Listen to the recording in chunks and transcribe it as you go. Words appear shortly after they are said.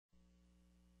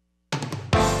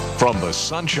From the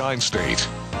Sunshine State,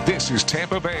 this is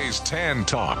Tampa Bay's Tan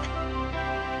Talk.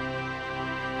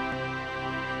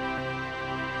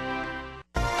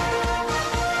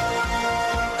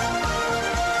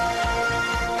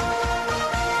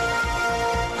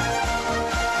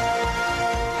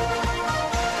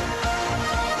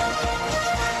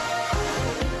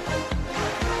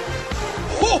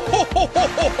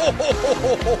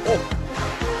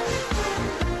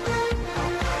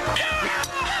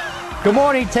 Good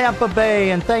morning, Tampa Bay,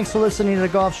 and thanks for listening to the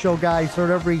Golf Show, guys. Heard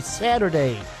every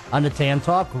Saturday on the Tan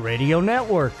Talk Radio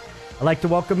Network. I'd like to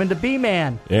welcome into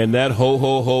B-Man. And that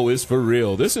ho-ho-ho is for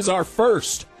real. This is our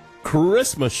first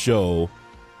Christmas show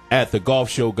at the Golf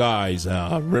Show Guys.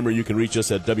 Remember, you can reach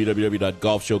us at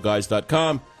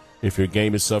www.golfshowguys.com. If your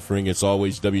game is suffering, it's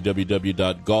always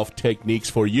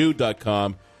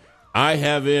www.golftechniquesforyou.com. I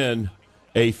have in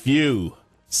a few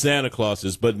Santa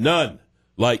Clauses, but none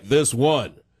like this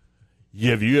one.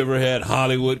 Have you ever had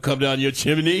Hollywood come down your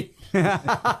chimney? Hey,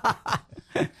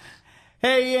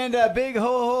 and a big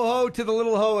ho-ho-ho to the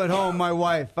little ho at home, my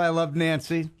wife. I love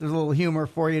Nancy. There's a little humor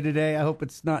for you today. I hope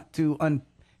it's not too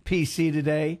un-PC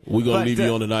today. We're going to leave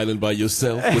you on an island by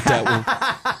yourself with that one.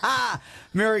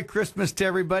 Merry Christmas to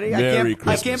everybody. Merry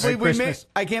Christmas.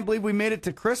 I can't believe we made it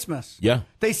to Christmas. Yeah.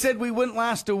 They said we wouldn't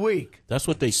last a week. That's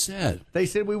what they said. They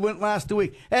said we wouldn't last a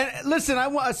week. And listen, I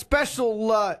want a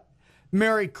special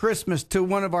Merry Christmas to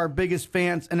one of our biggest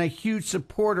fans and a huge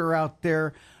supporter out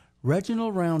there,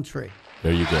 Reginald Roundtree.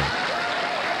 There you go.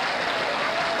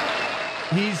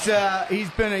 He's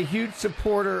been a huge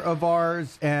supporter of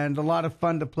ours and a lot of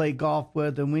fun to play golf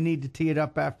with, and we need to tee it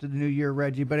up after the new year,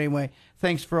 Reggie. But anyway,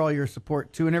 thanks for all your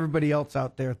support, too, and everybody else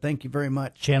out there. Thank you very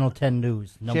much. Channel 10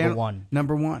 News, number one.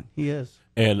 Number one, he is.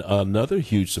 And another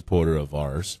huge supporter of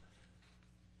ours,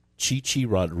 Chi-Chi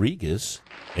Rodriguez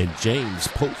and James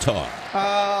Poultar.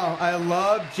 Oh, I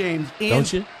love James.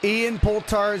 Don't you? Ian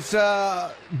Poultar's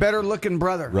better-looking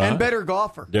brother and better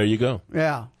golfer. There you go.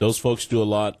 Yeah. Those folks do a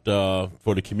lot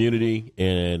for the community,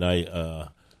 and I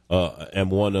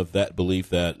am one of that belief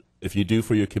that if you do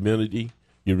for your community,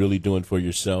 you're really doing for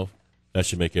yourself. That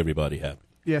should make everybody happy.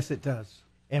 Yes, it does.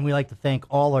 And we'd like to thank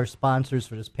all our sponsors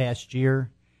for this past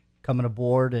year coming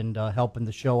aboard and helping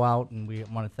the show out, and we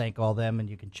want to thank all them, and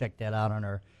you can check that out on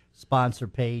our sponsor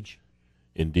page.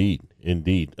 Indeed.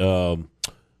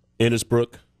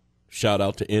 Ennisbrook, shout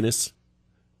out to Ennis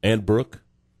and Brooke.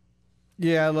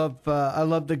 Yeah, I love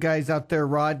the guys out there,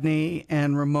 Rodney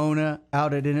and Ramona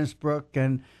out at Innisbrook,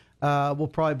 and we'll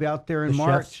probably be out there in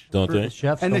March. Chefs, don't they? The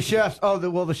chefs. And the chefs. Oh,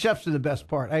 the chefs are the best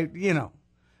part.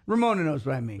 Ramona knows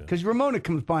what I mean, because Ramona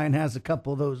comes by and has a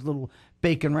couple of those little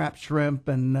bacon wrapped shrimp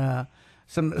and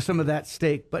some of that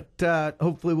steak. But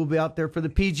hopefully we'll be out there for the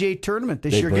PGA tournament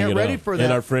this year. Get ready for that.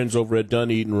 And our friends over at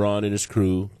Dunedin, Ron and his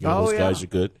crew. Those guys are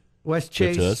good. West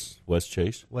Chase. Good to us. West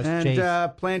Chase.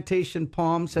 And Plantation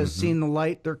Palms has seen the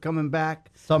light. They're coming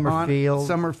back.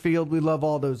 Summerfield. We love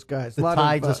all those guys. The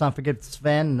Tides. Let's not forget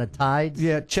Sven and the Tides.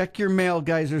 Yeah, check your mail,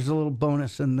 guys. There's a little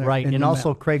bonus in there. Right, and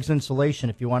also Craig's Insulation.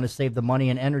 If you want to save the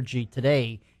money and energy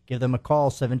today, give them a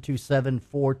call,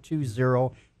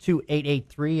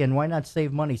 727-420-2883. And why not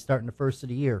save money starting the first of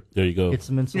the year? There you go. Get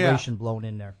some insulation blown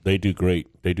in there. They do great.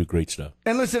 They do great stuff.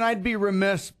 And listen, I'd be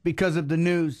remiss because of the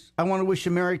news. I want to wish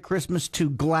a Merry Christmas to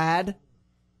Glad,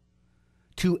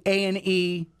 to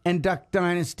A&E, and Duck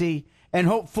Dynasty. And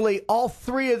hopefully all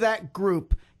three of that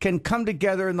group can come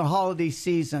together in the holiday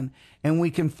season and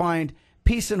we can find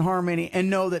peace and harmony and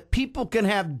know that people can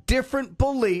have different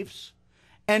beliefs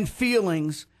and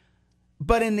feelings,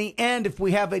 but in the end, if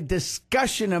we have a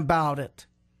discussion about it,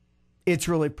 it's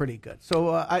really pretty good.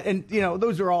 So,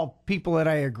 those are all people that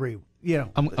I agree with.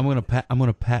 I'm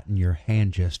gonna patent your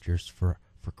hand gestures for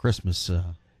Christmas.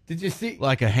 Did you see?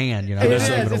 Like a hand, It is.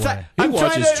 It's like, he I'm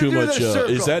watches trying to too do much. the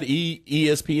circle. Is that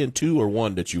ESPN 2 or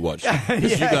 1 that you watch? Yeah.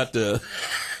 You got the.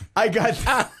 I got.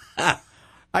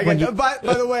 By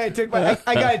the way, I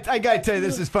got to tell you,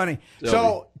 this is funny.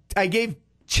 So I gave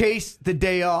Chase the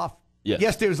day off. Yes.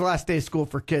 Yesterday was the last day of school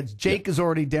for kids. Jake is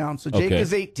already down. So Jake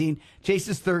is 18. Chase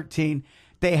is 13.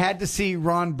 They had to see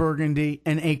Ron Burgundy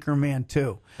and Anchorman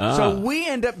 2. So we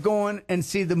end up going and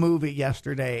see the movie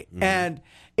yesterday. Mm-hmm. And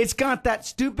it's got that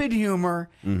stupid humor.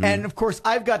 Mm-hmm. And, of course,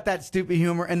 I've got that stupid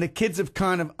humor. And the kids have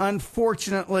kind of,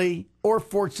 unfortunately or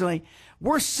fortunately,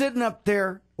 we're sitting up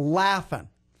there laughing.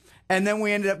 And then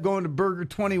we ended up going to Burger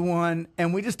 21.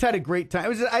 And we just had a great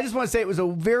time. I just want to say it was a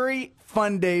very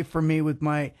fun day for me with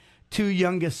my two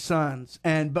youngest sons,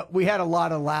 but we had a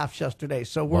lot of laughs yesterday.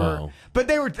 So but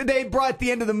they brought at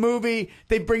the end of the movie.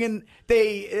 They bring in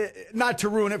not to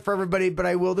ruin it for everybody, but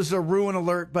I will. This is a ruin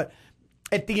alert. But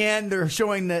at the end, they're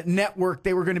showing the network.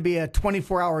 They were going to be a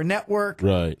 24-hour network.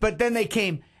 Right. But then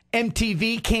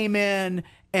MTV came in,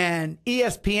 and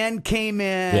ESPN came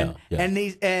in,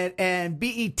 and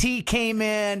BET came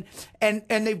in, and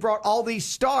they brought all these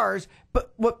stars.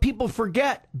 But what people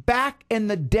forget, back in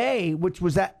the day, which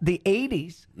was at the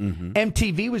 80s,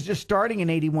 MTV was just starting in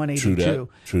 81, 82.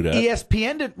 True that.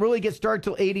 ESPN didn't really get started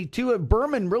till 82. And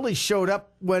Berman really showed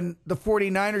up when the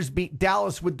 49ers beat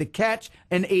Dallas with the catch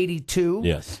in 82.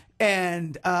 Yes.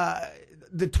 And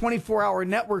the 24-hour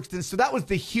networks. And so that was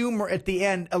the humor at the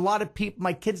end. A lot of people,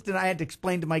 my kids I had to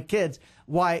explain to my kids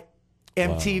why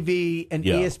MTV and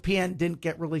ESPN didn't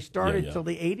get really started till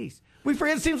the 80s. We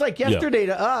forget, it seems like yesterday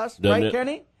to us, Doesn't right, it?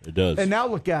 Kenny? It does. And now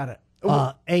look at it.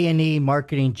 A&E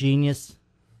marketing genius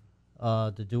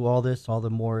to do all this. All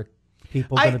the more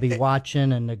people going to be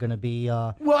watching, and they're going to be. They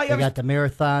got the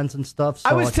marathons and stuff.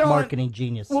 So it's marketing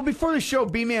genius. Well, before the show,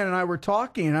 B-Man and I were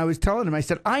talking, and I was telling him, I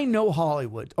said, I know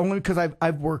Hollywood only because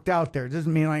I've worked out there. It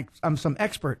doesn't mean like I'm some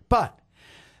expert, but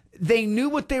they knew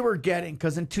what they were getting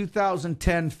because in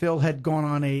 2010, Phil had gone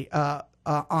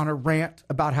on a rant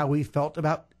about how he felt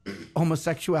about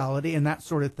homosexuality and that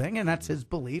sort of thing, and that's his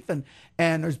belief. And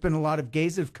there's been a lot of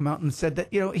gays that have come out and said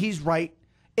that he's right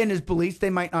in his beliefs. They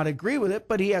might not agree with it,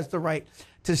 but he has the right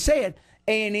to say it.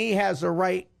 A&E has a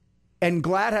right, and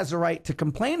GLAAD has a right to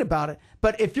complain about it.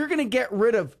 But if you're going to get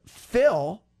rid of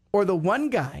Phil or the one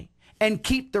guy and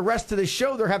keep the rest of the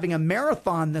show, they're having a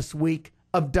marathon this week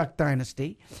of Duck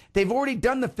Dynasty. They've already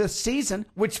done the 5th season,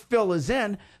 which Phil is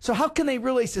in. So how can they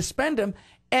really suspend him?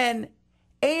 And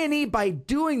A&E, by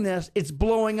doing this, it's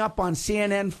blowing up on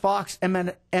CNN, Fox,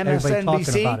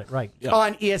 MSNBC, about it, right.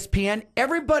 on ESPN.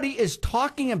 Everybody is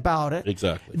talking about it.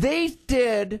 Exactly. They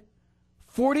did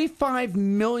 $45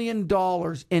 million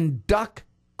in duck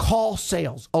call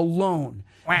sales alone.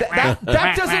 That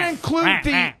doesn't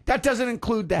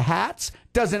include the hats,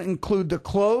 doesn't include the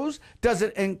clothes,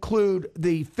 doesn't include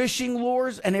the fishing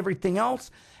lures and everything else.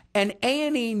 And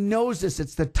A&E knows this.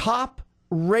 It's the top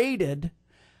rated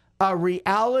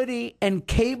reality and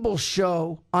cable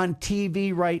show on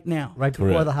TV right now. Right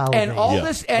before the holidays. And all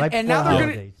this, and now they're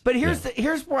going to. But here's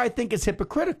here's where I think it's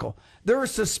hypocritical. They're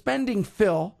suspending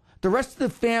Phil. The rest of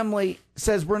the family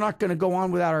says we're not going to go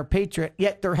on without our Patriot.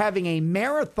 Yet they're having a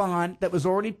marathon that was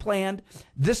already planned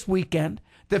this weekend.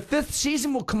 The 5th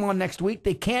season will come on next week.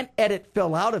 They can't edit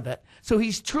Phil out of it, so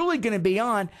he's truly going to be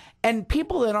on. And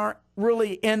people that aren't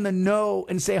really in the know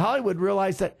and say Hollywood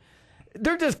realize that.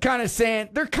 They're just kind of saying,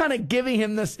 they're kind of giving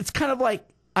him this. It's kind of like,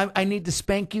 I need to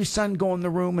spank you, son, go in the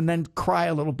room and then cry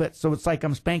a little bit. So it's like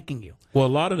I'm spanking you. Well, a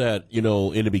lot of that,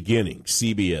 in the beginning,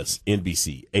 CBS,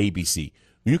 NBC, ABC,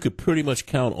 you could pretty much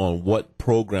count on what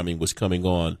programming was coming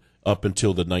on up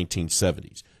until the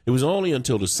 1970s. It was only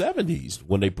until the 70s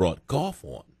when they brought golf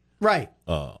on. Right.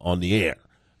 On the air,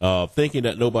 thinking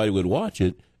that nobody would watch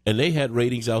it. And they had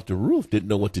ratings out the roof, didn't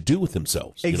know what to do with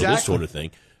themselves. Exactly. This sort of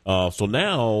thing. So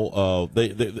now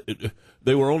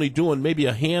they were only doing maybe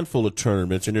a handful of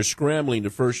tournaments, and they're scrambling the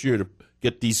first year to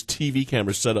get these TV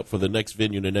cameras set up for the next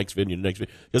venue, because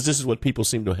this is what people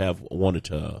seem to have wanted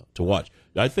to watch.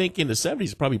 I think in the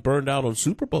 70s it probably burned out on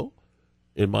Super Bowl,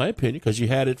 in my opinion, because you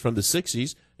had it from the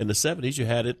 60s and the 70s. You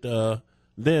had it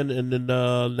then, and then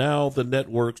now the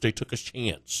networks, they took a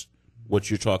chance. What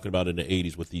you're talking about in the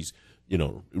 80s with these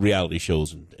reality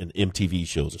shows and MTV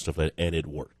shows and stuff like that, and it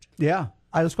worked. Yeah.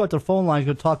 Let's go to the phone line.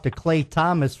 Go talk to Clay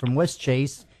Thomas from West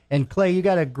Chase. And Clay, you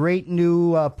got a great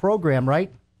new program,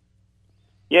 right?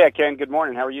 Yeah, Ken. Good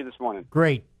morning. How are you this morning?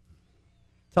 Great.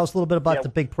 Tell us a little bit about the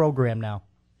big program now.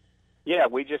 Yeah,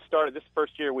 we just started. This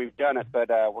first year we've done it, but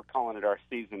we're calling it our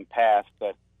season pass.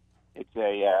 But it's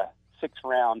a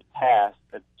 6-round pass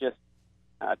that's just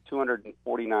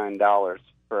 $249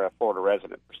 for a Florida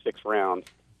resident for 6 rounds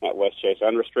at West Chase.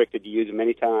 Unrestricted to use them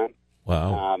anytime.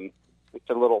 Wow. It's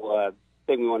a little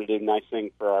thing we want to do, nice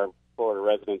thing for our Florida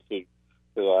residents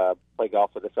to play golf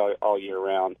with us all year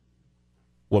round.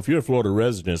 Well, if you're a Florida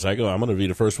resident, I'm going to be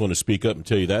the first one to speak up and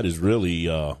tell you that is really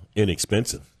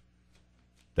inexpensive.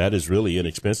 That is really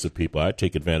inexpensive, people. I'd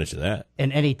take advantage of that.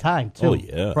 And any time, too. Oh,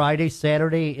 yeah. Friday,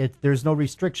 Saturday, there's no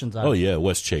restrictions on it. Oh, yeah,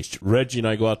 West Chase. Reggie and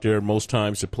I go out there most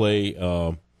times to play.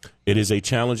 It is a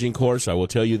challenging course, I will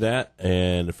tell you that,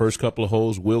 and the first couple of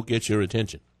holes will get your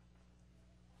attention.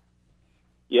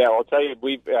 Yeah, I'll tell you,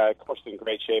 we've, of course, in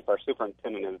great shape. Our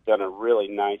superintendent has done a really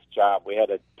nice job. We had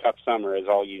a tough summer, as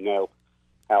all you know,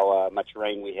 how much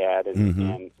rain we had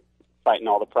and fighting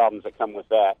all the problems that come with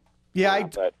that. Yeah,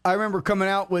 I remember coming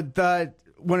out with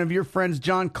one of your friends,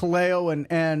 John Kaleo,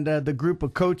 and the group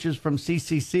of coaches from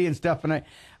CCC and stuff, and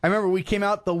I remember we came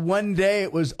out the one day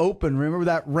it was open. Remember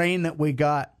that rain that we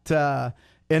got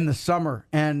in the summer?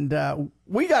 And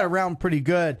we got around pretty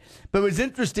good. But what was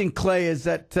interesting, Clay, is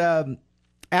that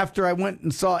after I went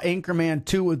and saw Anchorman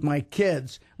 2 with my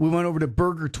kids, we went over to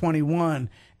Burger 21,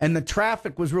 and the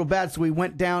traffic was real bad, so we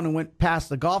went down and went past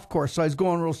the golf course. So I was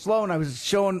going real slow, and I was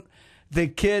showing the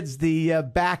kids the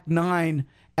back nine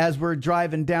as we're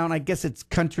driving down. I guess it's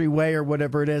Country Way or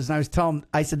whatever it is. And I was telling them,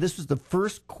 I said, this was the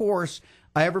first course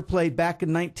I ever played back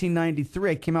in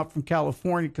 1993. I came out from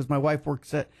California because my wife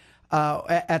works at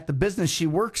the business she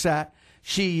works at.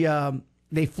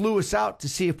 They flew us out to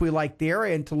see if we liked the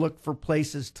area and to look for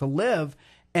places to live.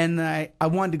 And I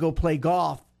wanted to go play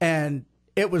golf. And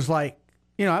it was like,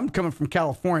 I'm coming from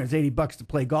California. It's $80 to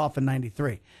play golf in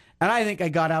 93. And I think I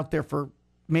got out there for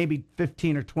maybe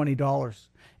 $15 or $20.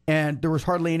 And there was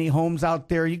hardly any homes out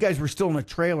there. You guys were still in a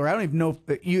trailer. I don't even know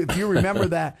if you remember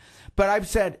that. But I've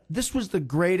said, this was the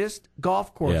greatest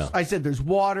golf course. Yeah. I said, there's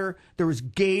water, there was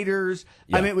gators.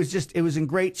 Yeah. I mean, it was in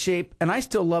great shape. And I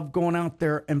still love going out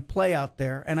there and play out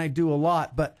there. And I do a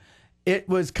lot. But it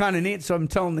was kind of neat. So I'm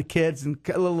telling the kids and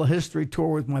a little history tour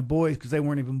with my boys because they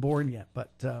weren't even born yet.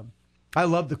 But I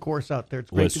love the course out there.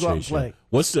 It's great to go out and play.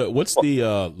 What's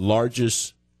the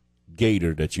largest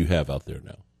gator that you have out there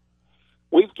now?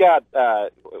 We've got,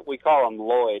 we call him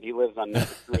Lloyd. He lives on number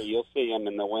 3. You'll see him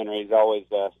in the winter. He's always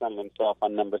sunning himself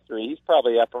on number 3. He's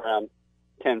probably up around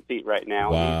 10 feet right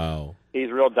now. Wow.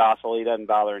 He's real docile. He doesn't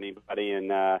bother anybody,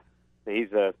 and he's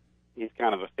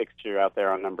kind of a fixture out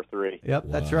there on number 3. Yep,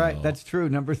 that's right. That's true.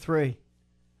 Number 3,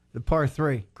 the par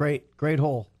 3. Great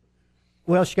hole.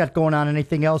 What else you got going on?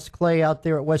 Anything else, Clay, out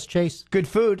there at West Chase? Good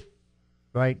food.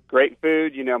 Right. Great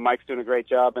food. Mike's doing a great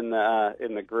job in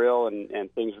the grill,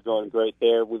 and things are going great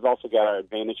there. We've also got our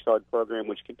Advantage Card program,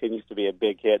 which continues to be a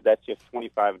big hit. That's just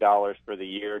 $25 for the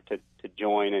year to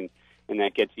join, and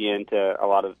that gets you into a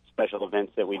lot of special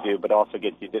events that we do, but also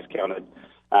gets you discounted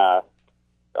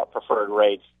preferred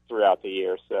rates throughout the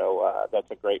year. So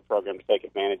that's a great program to take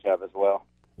advantage of as well.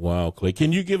 Wow, Clay.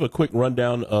 Can you give a quick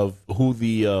rundown of who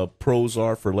the pros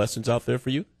are for lessons out there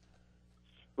for you?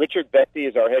 Richard Beckley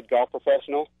is our head golf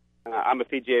professional. I'm a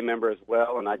PGA member as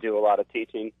well, and I do a lot of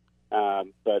teaching.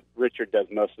 But Richard does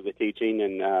most of the teaching,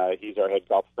 and he's our head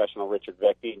golf professional, Richard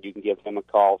Beckley. And you can give him a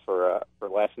call for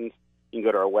lessons. You can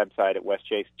go to our website at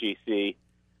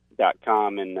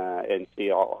westchasegc.com and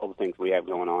see all the things we have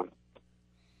going on.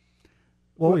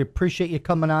 Well, we appreciate you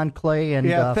coming on, Clay. And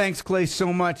thanks, Clay,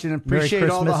 so much, and appreciate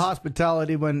all the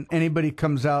hospitality when anybody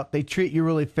comes out. They treat you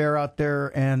really fair out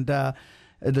there, and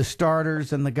the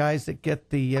starters and the guys that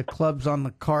get the clubs on the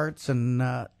carts and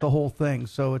the whole thing.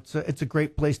 So it's a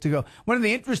great place to go. One of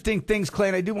the interesting things, Clay,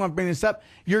 and I do want to bring this up,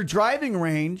 your driving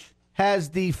range has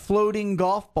the floating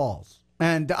golf balls.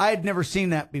 And I had never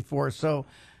seen that before. So,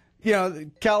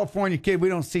 California kid, we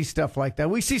don't see stuff like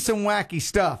that. We see some wacky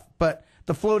stuff, but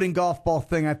the floating golf ball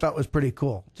thing I thought was pretty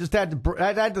cool.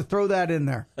 I had to throw that in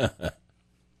there.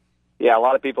 Yeah, a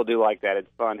lot of people do like that. It's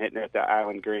fun hitting it at the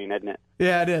island green, isn't it?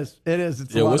 Yeah, it is.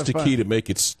 It's a lot what's of the fun. key to make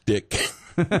it stick?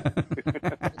 Got to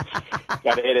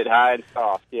hit it high and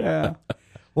soft. Yeah.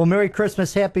 Well, Merry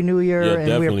Christmas, Happy New Year, and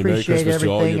definitely. we appreciate Merry Christmas everything.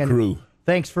 to all your crew.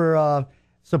 Thanks for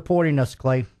supporting us,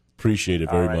 Clay. Appreciate it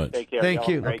very much. Take care. Thank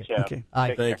you. Great show. Okay. All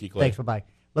right. Thank you, Clay. Thanks. Bye-bye.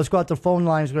 Let's go out to the phone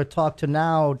lines. We're going to talk to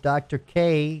now Dr.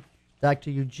 K,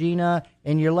 Dr. Eugenia,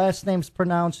 and your last name's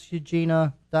pronounced,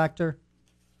 Eugenia, Doctor?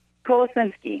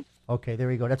 Kolosinski. Okay, there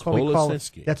we go. That's what we call her.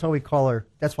 That's what we call her.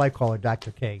 That's why I call her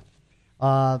Dr. K.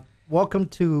 Welcome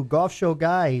to Golf Show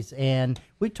Guys, and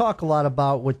we talk a lot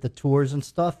about with the tours and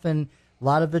stuff, and a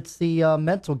lot of it's the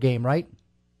mental game, right?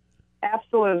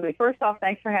 Absolutely. First off,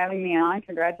 thanks for having me on.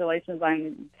 Congratulations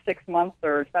on 6 months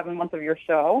or 7 months of your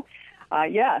show.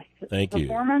 Yes, Thank you.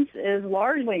 Performance is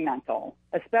largely mental,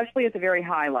 especially at the very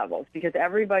high levels, because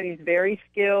everybody's very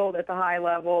skilled at the high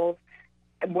levels,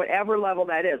 whatever level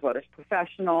that is, whether it's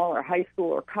professional or high school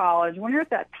or college. When you're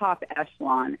at that top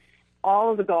echelon,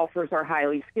 all of the golfers are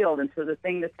highly skilled, and so the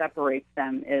thing that separates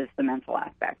them is the mental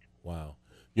aspect. Wow.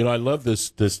 I love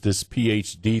this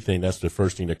PhD thing. That's the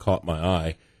first thing that caught my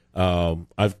eye.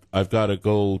 I've got to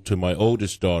go to my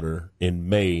oldest daughter in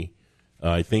May.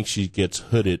 I think she gets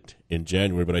hooded in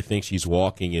January, but I think she's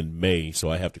walking in May,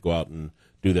 so I have to go out and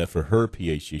do that for her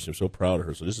PhD. So I'm so proud of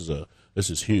her. So this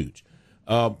is huge.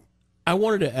 I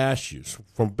wanted to ask you,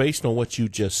 based on what you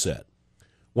just said,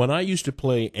 when I used to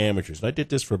play amateurs, and I did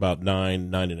this for about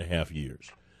 9.5 years,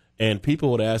 and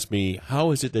people would ask me,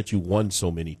 how is it that you won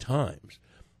so many times?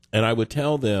 And I would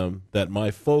tell them that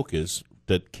my focus,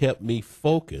 that kept me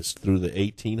focused through the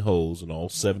 18 holes and all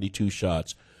 72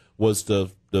 shots, was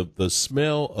the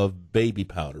smell of baby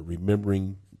powder,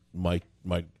 remembering my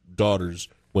daughters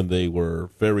when they were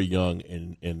very young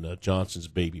in Johnson's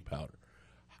baby powder.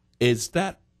 Is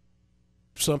that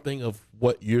something of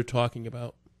what you're talking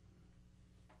about?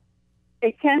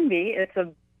 It can be. It's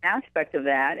an aspect of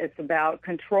that. It's about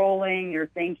controlling your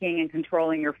thinking and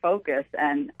controlling your focus.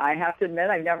 And I have to admit,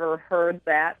 I've never heard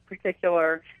that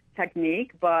particular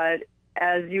technique, but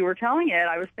as you were telling it,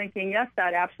 I was thinking, yes,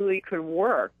 that absolutely could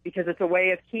work because it's a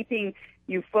way of keeping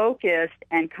you focused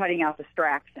and cutting out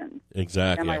distractions.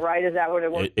 Exactly. Am I right? Is that what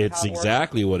it was? It's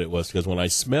exactly what it was, because when I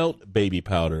smelled baby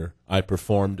powder, I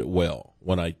performed well.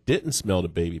 When I didn't smell the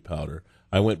baby powder,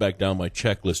 I went back down my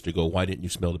checklist to go, why didn't you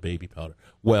smell the baby powder?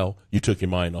 Well, you took your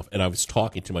mind off, and I was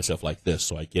talking to myself like this,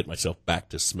 so I get myself back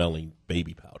to smelling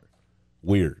baby powder.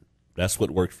 Weird. That's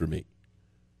what worked for me.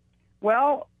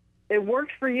 Well, it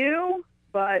worked for you,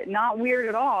 but not weird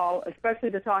at all, especially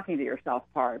the talking to yourself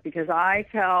part, because I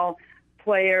tell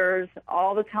players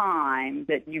all the time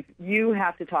that you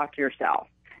have to talk to yourself.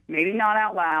 Maybe not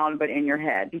out loud, but in your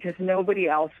head, because nobody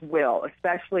else will,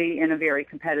 especially in a very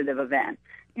competitive event.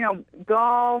 You know,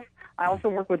 golf, I also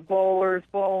work with bowlers,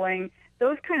 bowling.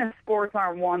 Those kind of sports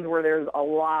aren't ones where there's a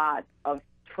lot of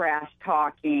trash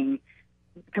talking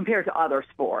compared to other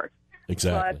sports.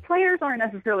 Exactly. But players aren't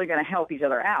necessarily going to help each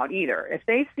other out either. If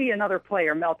they see another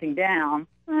player melting down,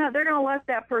 they're going to let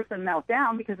that person melt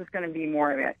down because it's going to be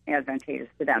more advantageous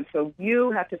to them. So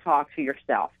you have to talk to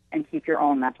yourself and keep your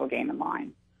own mental game in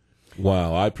line.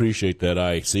 Wow, I appreciate that.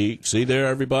 I see there,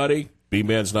 everybody.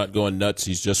 B-Man's not going nuts.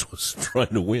 He's just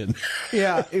trying to win.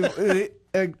 Yeah,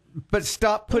 but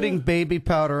stop putting baby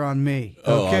powder on me.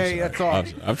 Okay, that's all.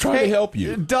 I'm trying to help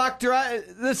you, Doctor.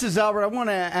 This is Albert. I want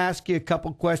to ask you a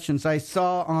couple questions. I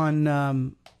saw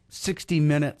on 60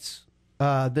 Minutes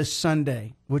this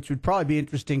Sunday, which would probably be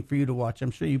interesting for you to watch.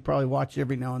 I'm sure you probably watch it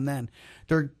every now and then.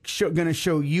 They're going to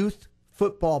show youth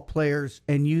football players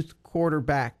and youth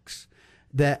quarterbacks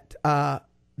that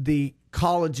the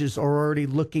colleges are already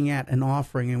looking at and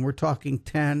offering, and we're talking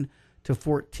 10 to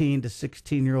 14 to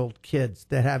 16-year-old kids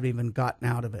that haven't even gotten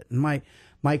out of it. And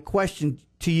my question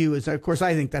to you is, of course,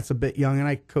 I think that's a bit young, and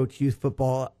I coach youth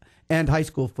football and high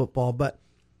school football, but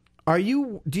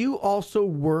do you also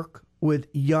work with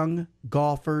young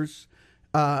golfers,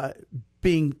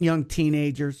 being young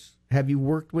teenagers? Have you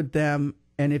worked with them?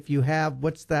 And if you have,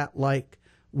 what's that like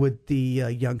with the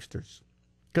youngsters?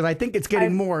 Because I think it's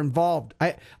getting more involved.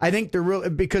 I think they're real,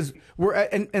 because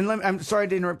I'm sorry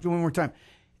to interrupt you one more time.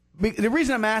 The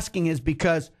reason I'm asking is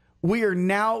because we are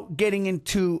now getting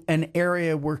into an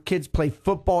area where kids play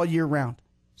football year round,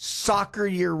 soccer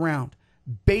year round,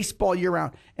 baseball year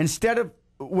round. Instead of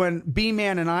when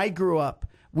B-Man and I grew up,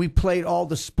 we played all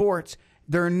the sports.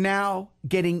 They're now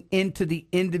getting into the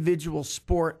individual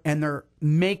sport, and they're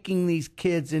making these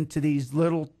kids into these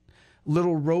little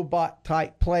robot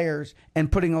type players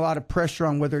and putting a lot of pressure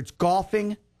on, whether it's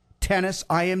golfing, tennis.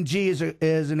 IMG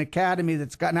is an academy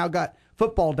that's now got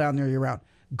football down there year round,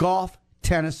 golf,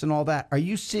 tennis, and all that. Are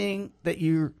you seeing that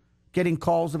you're getting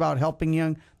calls about helping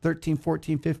young 13,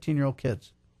 14, 15-year-old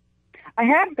kids? I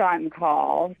have gotten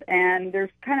calls, and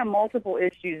there's kind of multiple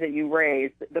issues that you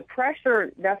raised. The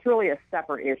pressure, that's really a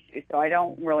separate issue, so I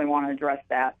don't really want to address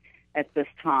that at this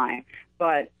time.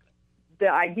 But the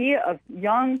idea of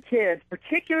young kids,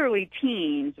 particularly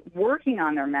teens, working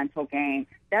on their mental game,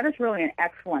 that is really an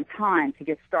excellent time to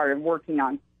get started working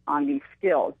on these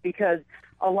skills, because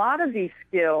a lot of these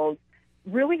skills,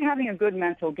 really having a good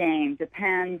mental game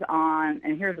depends on,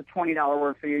 and here's a $20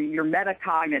 word for you, your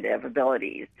metacognitive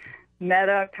abilities.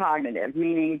 Metacognitive,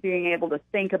 meaning being able to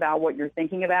think about what you're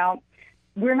thinking about.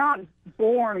 We're not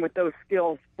born with those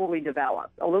skills fully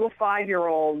developed. A little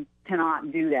 5-year-old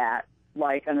cannot do that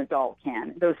like an adult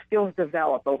can. Those skills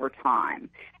develop over time,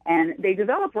 and they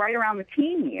develop right around the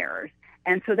teen years.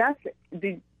 And so that's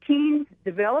the teens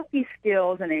develop these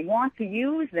skills, and they want to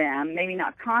use them. Maybe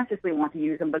not consciously want to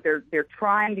use them, but they're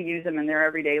trying to use them in their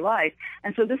everyday life.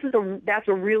 And so that's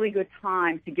a really good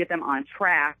time to get them on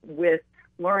track with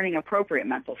learning appropriate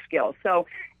mental skills. So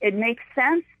it makes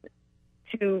sense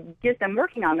to get them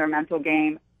working on their mental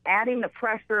game. Adding the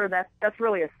pressure, that's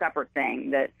really a separate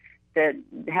thing that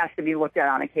has to be looked at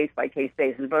on a case-by-case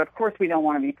basis. But, of course, we don't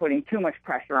want to be putting too much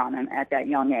pressure on them at that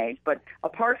young age. But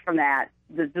apart from that,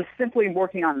 just simply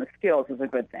working on the skills is a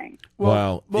good thing.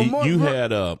 Well, you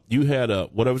had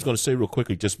what I was going to say real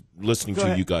quickly, just listening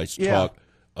to you guys talk,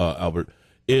 Albert,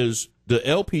 is the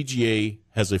LPGA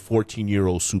has a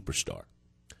 14-year-old superstar.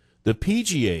 The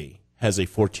PGA has a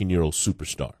 14-year-old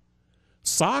superstar.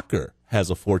 Soccer has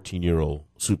a 14-year-old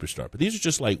superstar. But these are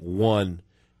just like one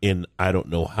in I don't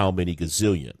know how many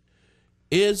gazillion.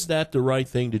 Is that the right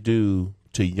thing to do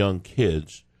to young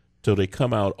kids till they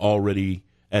come out already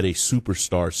at a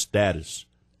superstar status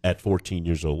at 14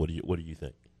 years old? What do you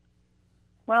think?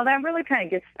 Well, that really kind of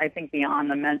gets, I think, beyond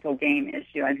the mental game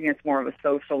issue. I think it's more of a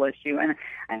social issue. And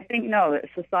I think, no, that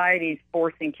society's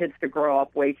forcing kids to grow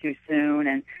up way too soon.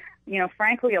 And,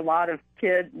 frankly, a lot of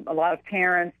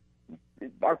parents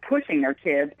are pushing their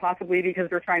kids, possibly because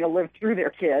they're trying to live through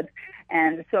their kids.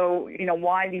 And so,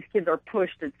 why these kids are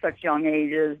pushed at such young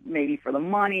ages, maybe for the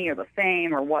money or the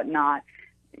fame or whatnot,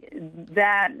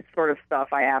 that sort of stuff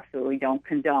I absolutely don't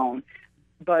condone.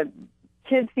 But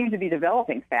kids seem to be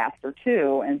developing faster,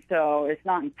 too, and so it's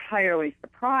not entirely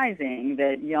surprising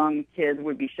that young kids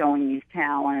would be showing these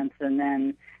talents and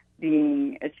then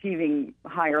achieving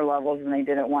higher levels than they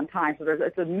did at one time. So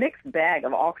it's a mixed bag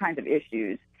of all kinds of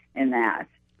issues in that.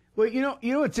 Well,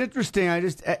 it's interesting.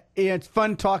 It's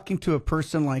fun talking to a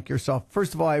person like yourself.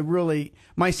 First of all,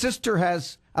 my sister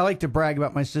I like to brag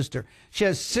about my sister. She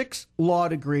has 6 law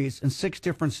degrees in 6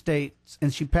 different states,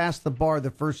 and she passed the bar the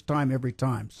first time every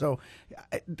time. So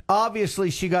obviously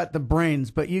she got the brains,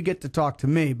 but you get to talk to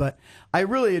me. But I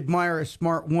really admire a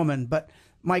smart woman. But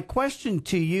my question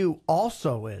to you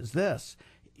also is this.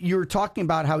 You're talking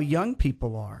about how young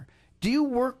people are. Do you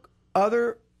work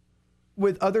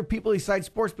with other people besides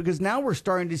sports? Because now we're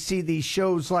starting to see these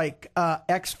shows like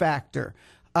X Factor,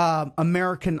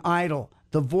 American Idol,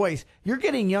 The Voice. You're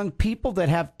getting young people that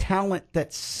have talent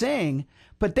that sing,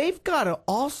 but they've got to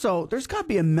also, there's got to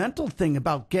be a mental thing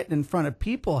about getting in front of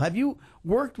people. Have you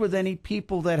worked with any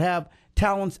people that have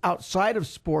talents outside of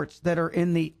sports that are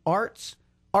in the art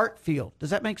field?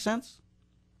 Does that make sense?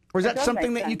 Or is that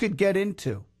something that you could get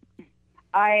into?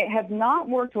 I have not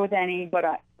worked with any, but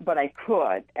I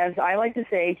could. As I like to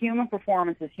say, human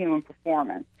performance is human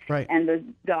performance. Right.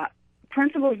 And the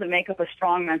principles that make up a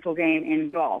strong mental game in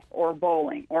golf or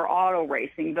bowling or auto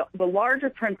racing, the larger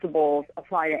principles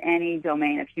apply to any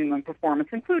domain of human performance,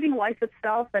 including life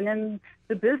itself and in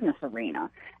the business arena.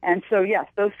 And so, yes,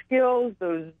 those skills,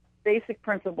 those basic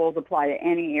principles apply to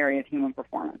any area of human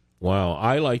performance. Wow.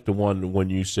 I like the one when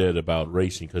you said about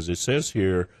racing, because it says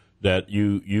here that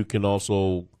you can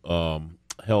also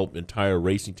help entire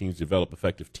racing teams develop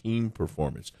effective team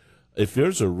performance. If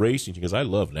there's a racing team, because I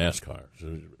love NASCAR,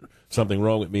 something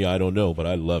wrong with me, I don't know, but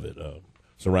I love it.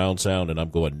 Surround sound, and I'm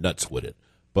going nuts with it.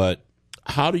 But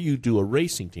how do you do a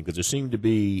racing team? Because there seem to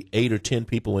be 8 or 10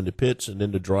 people in the pits and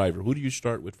then the driver. Who do you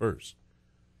start with first?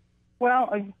 Well,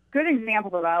 a good example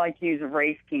that I like to use of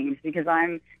race teams, because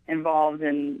I'm involved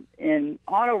in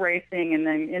auto racing and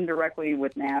then indirectly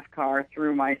with NASCAR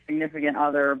through my significant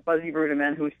other, Buzzy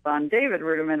Rudiman, whose son David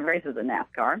Rudiman races in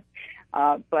NASCAR.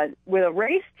 But with a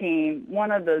race team,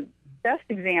 one of the best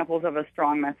examples of a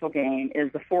strong mental game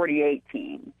is the 48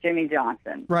 team, Jimmy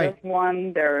Johnson. Right. Just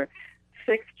won their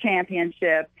 6th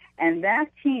championship. And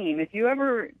that team, if you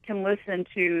ever can listen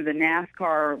to the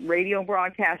NASCAR radio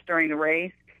broadcast during the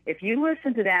race, if you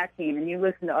listen to that team and you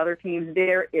listen to other teams,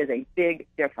 there is a big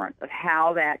difference of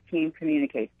how that team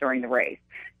communicates during the race.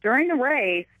 During the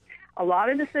race, a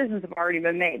lot of decisions have already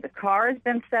been made. The car has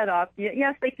been set up.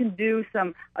 Yes, they can do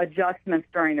some adjustments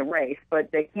during the race,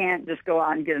 but they can't just go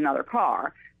out and get another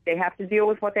car. They have to deal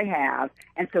with what they have.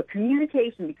 And so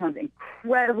communication becomes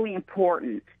incredibly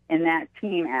important in that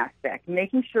team aspect,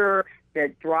 making sure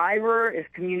that driver is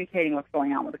communicating what's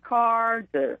going on with the car,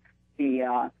 the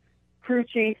crew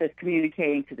chief is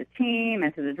communicating to the team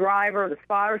and to the driver, the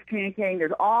spotter is communicating.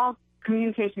 There's all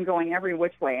communication going every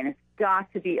which way, and it's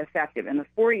got to be effective. And the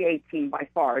 48 team, by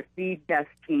far, is the best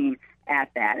team at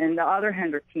that. And the other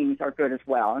 100 teams are good as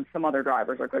well, and some other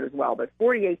drivers are good as well. But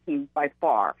 48 teams, by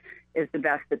far, is the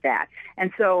best at that.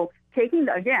 And so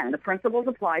the principles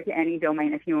apply to any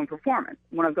domain of human performance.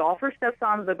 When a golfer steps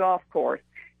onto the golf course,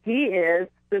 he is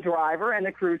the driver and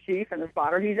the crew chief and the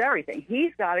spotter. He's everything.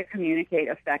 He's got to communicate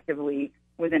effectively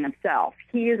within himself.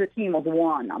 He is a team of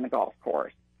one on the golf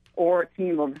course, or a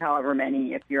team of however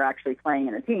many if you're actually playing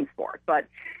in a team sport. But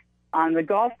on the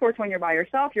golf course, when you're by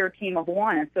yourself, you're a team of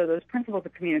one, and so those principles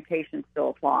of communication still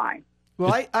apply.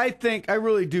 Well, I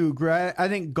really do agree. I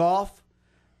think golf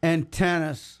and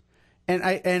tennis and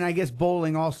I guess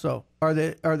bowling also are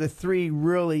the 3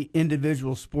 really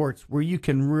individual sports where you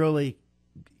can really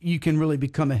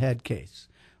become a head case.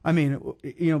 I mean,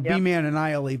 yep. B-Man and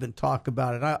I will even talk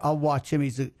about it. I'll watch him.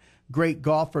 He's a great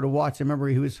golfer to watch. I remember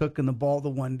he was hooking the ball the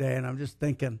one day, and I'm just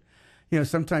thinking,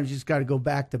 sometimes you just got to go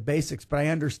back to basics. But I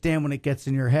understand when it gets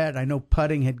in your head. I know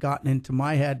putting had gotten into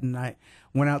my head, and I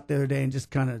went out the other day and just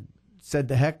kind of said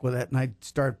the heck with it, and I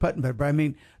started putting better. But I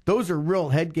mean, those are real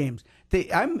head games.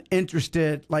 I'm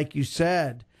interested, like you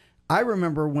said. I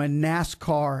remember when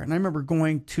NASCAR, and I remember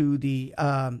going to the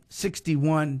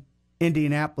 61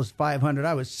 Indianapolis 500.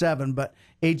 I was 7, but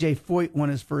A.J. Foyt won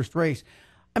his first race.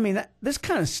 I mean, this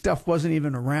kind of stuff wasn't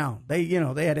even around. They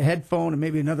had a headphone and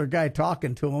maybe another guy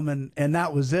talking to them, and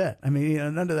that was it. I mean,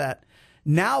 none of that.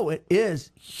 Now it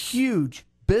is huge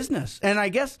business. And I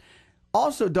guess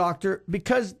also, Doctor,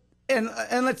 because, and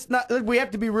we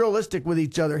have to be realistic with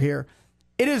each other here.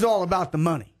 It is all about the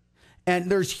money.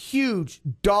 And there's huge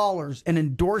dollars and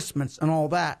endorsements and all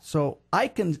that. So I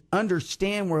can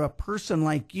understand where a person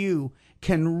like you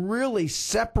can really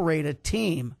separate a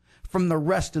team from the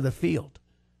rest of the field.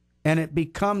 And it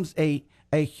becomes a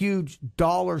huge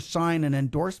dollar sign and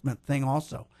endorsement thing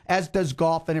also, as does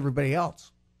golf and everybody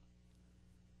else.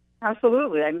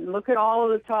 Absolutely. I mean, look at all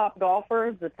of the top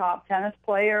golfers, the top tennis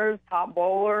players, top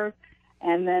bowlers,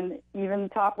 and then even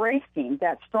top race teams.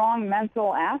 That strong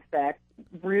mental aspect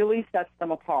really sets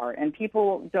them apart. And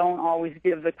people don't always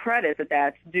give the credit that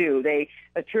that's due. They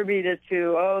attribute it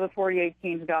to, the 48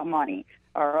 teams got money.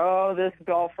 Or, this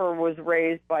golfer was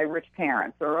raised by rich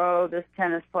parents. Or, this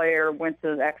tennis player went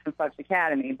to X and such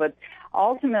academy. But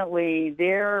ultimately,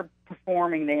 they're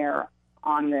performing there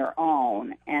on their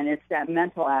own. And it's that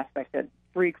mental aspect that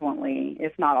frequently,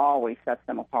 if not always, sets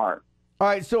them apart. All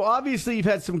right, so obviously you've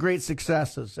had some great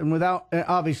successes. And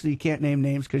obviously you can't name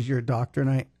names because you're a doctor,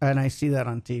 and I see that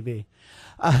on TV.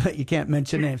 You can't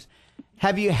mention names.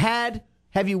 Have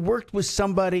you worked with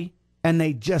somebody and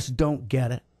they just don't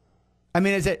get it? I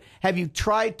mean, have you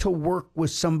tried to work with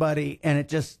somebody and it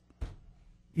just,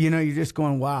 you're just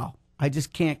going, wow, I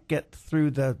just can't get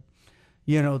through the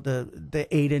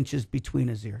 8 inches between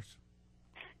his ears?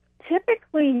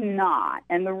 Typically not.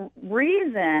 And the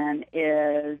reason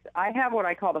is I have what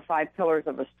I call the 5 pillars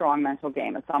of a strong mental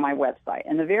game. It's on my website.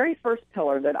 And the very first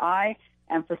pillar that I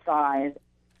emphasize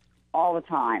all the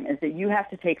time is that you have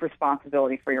to take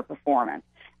responsibility for your performance.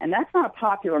 And that's not a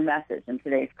popular message in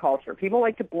today's culture. People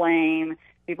like to blame.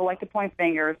 People like to point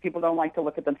fingers. People don't like to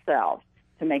look at themselves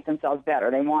to make themselves better.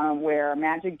 They want to wear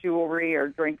magic jewelry or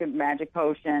drink a magic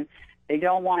potion. They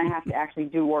don't want to have to actually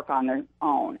do work on their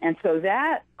own. And so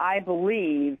that, I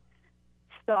believe,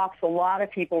 stops a lot of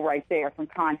people right there from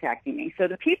contacting me. So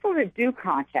the people that do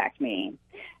contact me,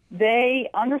 they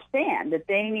understand that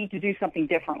they need to do something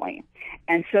differently.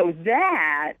 And so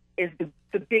that is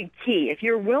the big key. If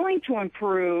you're willing to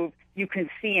improve, you can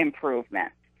see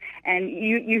improvement. And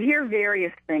you hear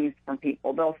various things from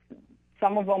people.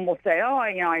 Some of them will say,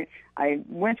 I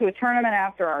went to a tournament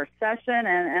after our session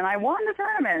and I won the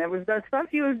tournament. It was the stuff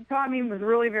you taught me was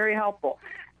really very helpful.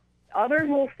 Others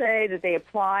will say that they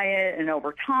apply it and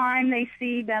over time they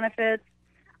see benefits.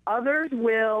 Others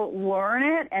will learn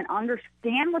it and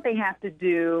understand what they have to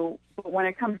do, but when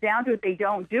it comes down to it, they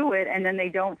don't do it, and then they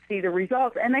don't see the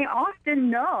results. And they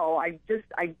often know,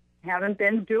 I haven't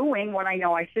been doing what I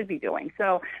know I should be doing.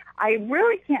 So I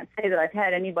really can't say that I've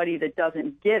had anybody that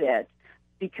doesn't get it,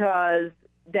 because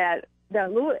that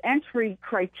little entry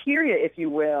criteria, if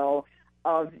you will,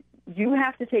 of you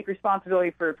have to take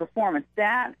responsibility for your performance,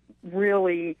 that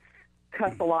really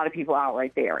cuts a lot of people out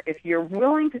right there. If you're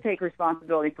willing to take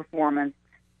responsibility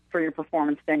for your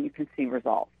performance, then you can see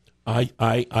results.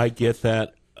 I get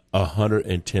that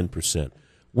 110%.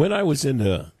 When I was in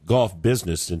the golf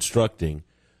business instructing,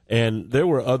 and there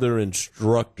were other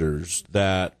instructors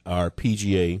that are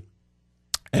PGA,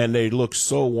 and they look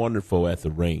so wonderful at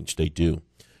the range, they do.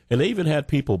 And they even had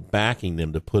people backing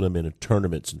them to put them in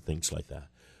tournaments and things like that.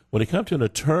 When it comes to a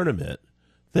tournament,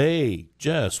 they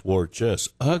were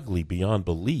ugly beyond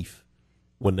belief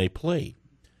when they played.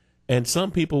 And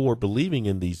some people were believing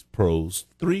in these pros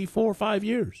 3, 4, 5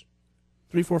 years.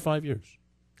 3, 4, 5 years.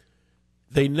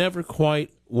 They never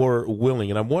quite were willing.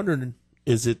 And I'm wondering,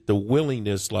 is it the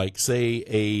willingness, like, say,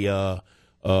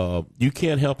 you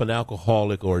can't help an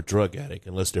alcoholic or a drug addict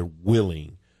unless they're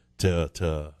willing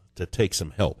to take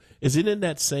some help. Is it in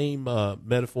that same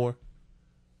metaphor?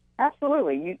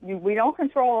 Absolutely. We don't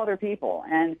control other people,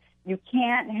 and you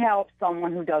can't help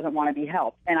someone who doesn't want to be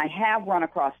helped. And I have run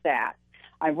across that.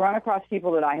 I've run across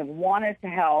people that I have wanted to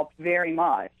help very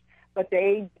much, but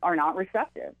they are not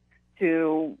receptive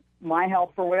to my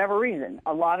help for whatever reason.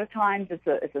 A lot of times it's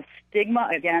a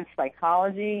stigma against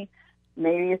psychology.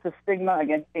 Maybe it's a stigma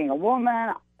against being a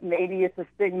woman. Maybe it's a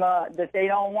stigma that they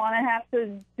don't want to have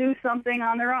to do something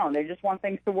on their own. They just want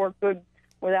things to work good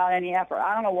without any effort.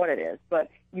 I don't know what it is,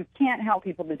 but you can't help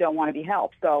people that don't want to be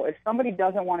helped. So if somebody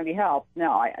doesn't want to be helped, then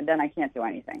I can't do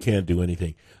anything. Can't do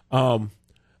anything.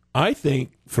 I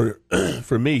think for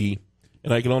me,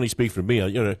 and I can only speak for me,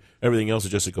 everything else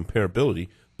is just a comparability,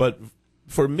 but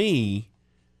for me,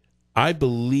 I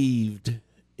believed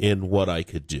in what I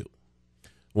could do.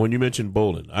 When you mentioned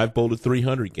bowling, I've bowled a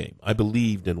 300 game. I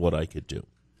believed in what I could do.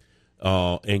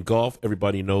 In golf,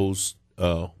 everybody knows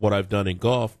what I've done in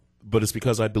golf, but it's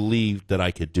because I believed that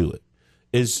I could do it.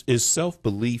 Is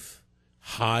self-belief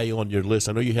high on your list?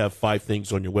 I know you have 5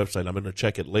 things on your website. I'm going to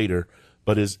check it later,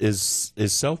 but is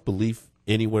self-belief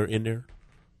anywhere in there?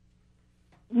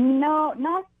 No,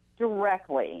 not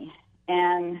directly.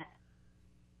 And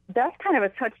that's kind of a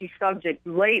touchy subject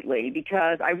lately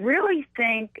because I really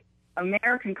think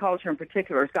American culture in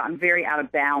particular has gotten very out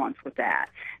of balance with that.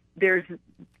 There's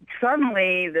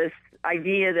suddenly this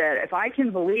idea that if I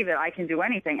can believe it, I can do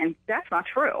anything, and that's not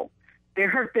true.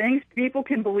 There are things people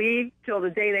can believe till the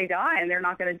day they die, and they're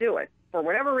not going to do it for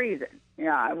whatever reason.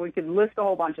 Yeah, we could list a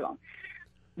whole bunch of them.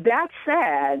 That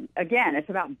said, again, it's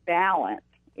about balance.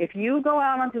 If you go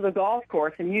out onto the golf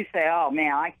course and you say, oh,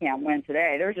 man, I can't win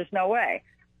today, there's just no way.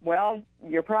 Well,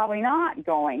 you're probably not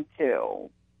going to.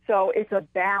 So it's a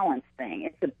balance thing.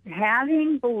 It's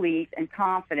having belief and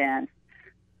confidence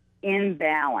in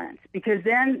balance, because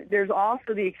then there's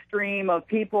also the extreme of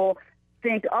people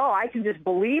think, oh, I can just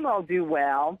believe I'll do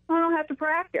well. I don't have to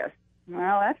practice.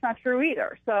 Well, that's not true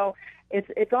either. So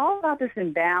it's all about this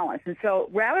imbalance. And so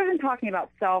rather than talking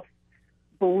about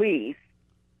self-belief,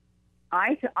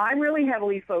 I really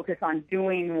heavily focus on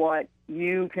doing what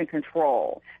you can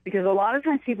control, because a lot of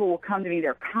times people will come to me,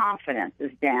 their confidence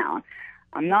is down.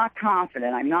 I'm not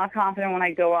confident. I'm not confident when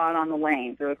I go out on the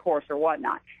lanes or the course or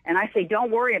whatnot. And I say, don't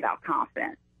worry about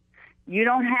confidence. You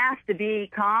don't have to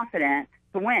be confident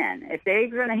to win. If they're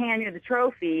going to hand you the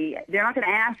trophy, they're not going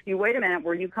to ask you, wait a minute,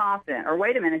 were you confident? Or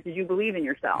wait a minute, did you believe in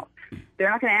yourself? They're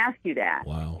not going to ask you that.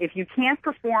 Wow. If you can't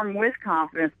perform with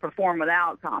confidence, perform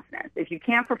without confidence. If you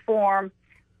can't perform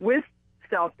with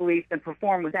self-belief, then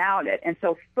perform without it. And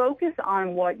so focus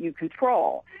on what you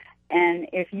control. And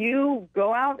if you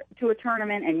go out to a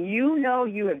tournament and you know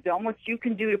you have done what you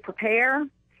can do to prepare,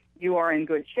 you are in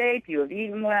good shape, you have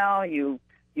eaten well, you've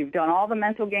done all the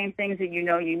mental game things that you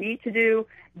know you need to do,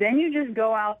 then you just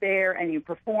go out there and you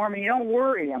perform, and you don't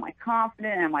worry, am I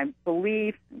confident, am I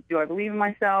belief, do I believe in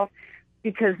myself?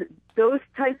 Because those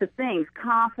types of things,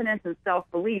 confidence and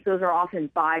self-belief, those are often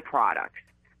byproducts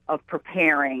of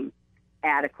preparing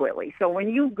adequately. So when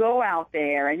you go out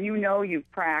there and you know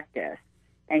you've practiced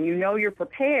and you know you're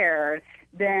prepared,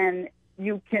 then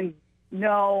you can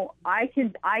know, I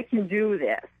can do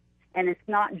this. And it's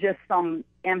not just some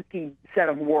empty set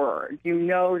of words. You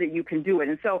know that you can do it.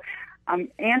 And so I'm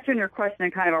answering your question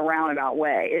in kind of a roundabout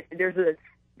way. There's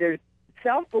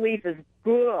self-belief is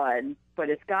good, but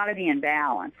it's got to be in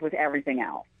balance with everything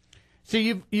else. So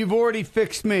you've already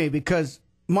fixed me, because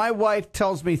my wife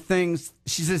tells me things.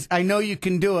 She says, I know you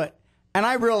can do it. And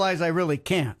I realize I really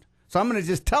can't. So I'm going to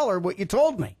just tell her what you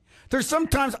told me. There's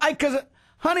sometimes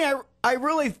honey, I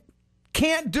really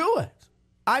can't do it.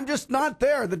 I'm just not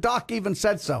there. The doc even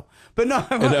said so. But no,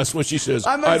 and that's when she says,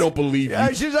 I don't believe you.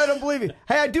 She says, I don't believe you.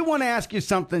 Hey, I do want to ask you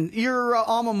something. Your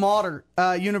alma mater,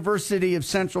 University of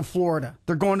Central Florida,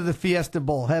 they're going to the Fiesta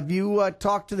Bowl. Have you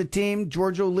talked to the team,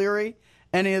 George O'Leary,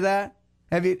 any of that?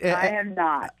 Have you? I have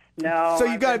not. No. So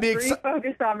you got to be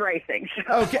focused on racing. So.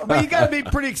 Okay, but you got to be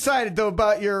pretty excited though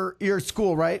about your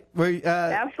school, right?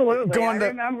 Absolutely. I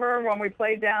remember when we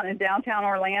played down in downtown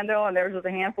Orlando, and there was just a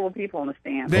handful of people in the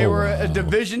stands. They were a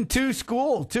Division II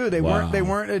school too. They weren't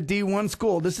a D1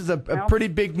 school. This is a pretty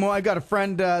big. I got a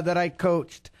friend that I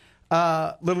coached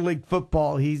Little League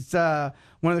football. He's one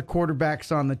of the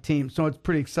quarterbacks on the team, so it's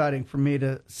pretty exciting for me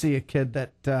to see a kid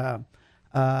that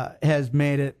has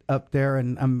made it up there,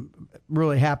 and I'm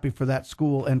really happy for that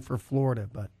school and for Florida.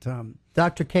 But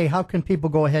Dr. K, how can people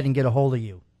go ahead and get a hold of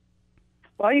you?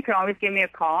 Well, you can always give me a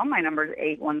call. My number is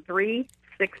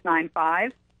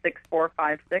 813-695-6456.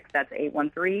 That's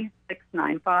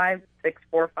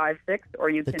 813-695-6456. Or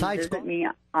you can visit me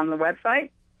on the website.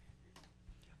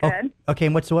 Go ahead. Okay,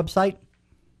 and what's the website?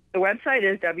 The website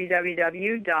is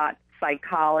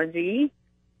www.psychology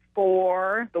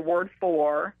for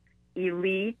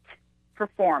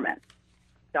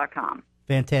eliteperformance.com.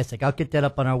 Fantastic. I'll get that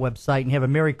up on our website, and have a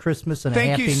Merry Christmas and a Happy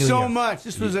New Year. Thank you so much.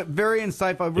 This was very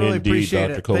insightful. I really appreciate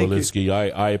Dr. Kowalinsky.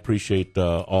 I appreciate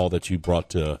all that you brought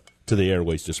to the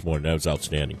airways this morning. That was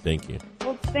outstanding. Thank you.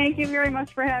 Well, thank you very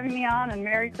much for having me on, and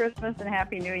Merry Christmas and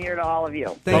Happy New Year to all of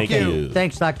you. Thank you.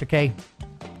 Thanks, Dr. K.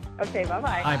 Okay,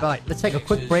 bye-bye. All right, bye. Let's take a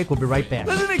quick break. We'll be right back.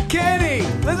 Listen to Kenny.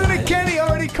 Listen to Kenny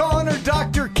already calling her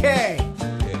Dr. K.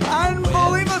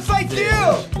 Unbelievable. It's like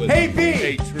you. Hey,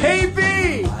 B. Hey, B.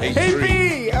 Hey,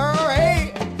 B. Or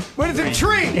hey. What is it?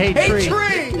 Tree. Hey,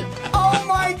 Tree. Oh,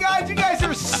 my God. You guys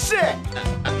are sick.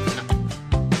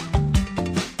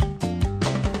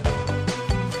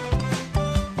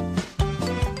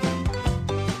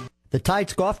 The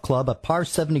Tides Golf Club, a par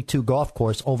 72 golf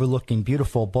course overlooking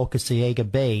beautiful Boca Ciega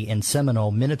Bay in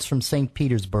Seminole, minutes from St.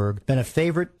 Petersburg, been a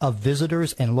favorite of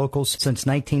visitors and locals since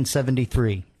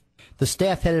 1973. The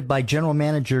staff, headed by General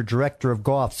Manager, Director of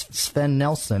Golf Sven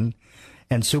Nelson,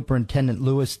 and Superintendent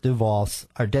Louis DeVos,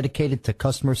 are dedicated to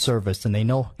customer service, and they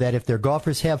know that if their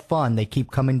golfers have fun, they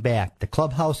keep coming back. The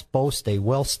clubhouse boasts a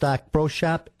well-stocked pro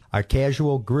shop. Our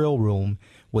casual grill room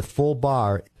with full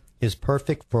bar is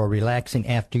perfect for a relaxing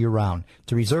after your round.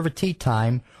 To reserve a tee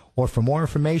time or for more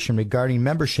information regarding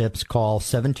memberships, call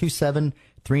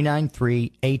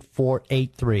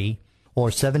 727-393-8483 or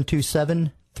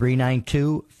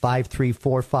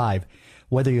 727-392-5345.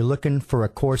 Whether you're looking for a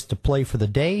course to play for the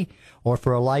day or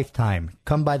for a lifetime,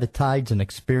 come by the Tides and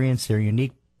experience their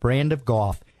unique brand of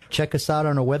golf. Check us out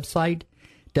on our website,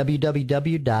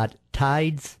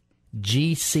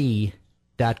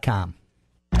 www.tidesgc.com.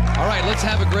 All right, let's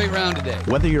have a great round today.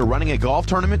 Whether you're running a golf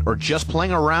tournament or just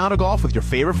playing a round of golf with your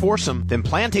favorite foursome, then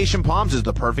Plantation Palms is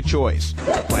the perfect choice.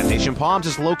 Plantation Palms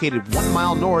is located 1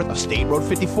 mile north of State Road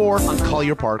 54 on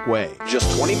Collier Parkway.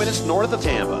 Just 20 minutes north of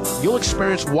Tampa. You'll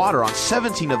experience water on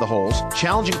 17 of the holes,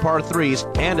 challenging par 3s,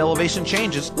 and elevation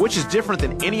changes, which is different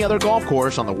than any other golf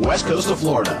course on the west coast of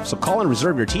Florida. So call and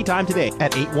reserve your tee time today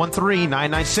at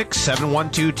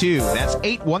 813-996-7122. That's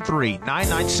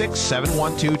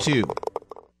 813-996-7122.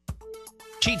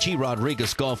 Chi-Chi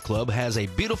Rodriguez Golf Club has a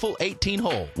beautiful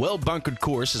 18-hole, well-bunkered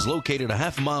course is located a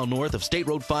half mile north of State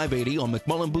Road 580 on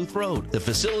McMullen Booth Road. The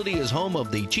facility is home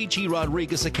of the Chi-Chi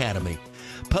Rodriguez Academy.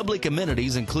 Public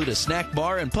amenities include a snack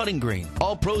bar and putting green.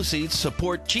 All proceeds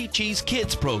support Chi-Chi's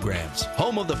kids programs.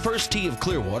 Home of the First Tee of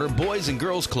Clearwater, Boys and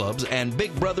Girls Clubs, and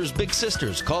Big Brothers Big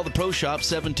Sisters. Call the Pro Shop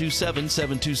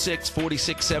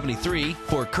 727-726-4673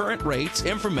 for current rates,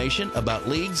 information about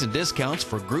leagues and discounts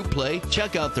for group play.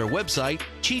 Check out their website,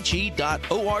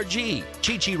 chichi.org.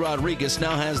 Chi-Chi Rodriguez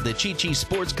now has the Chi-Chi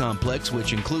Sports Complex,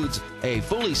 which includes a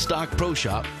fully stocked pro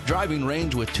shop, driving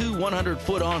range with 2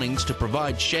 100-foot awnings to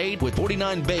provide shade, with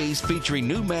 49 bays featuring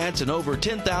new mats and over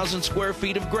 10,000 square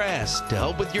feet of grass. To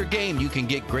help with your game, you can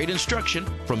get great instruction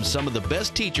from some of the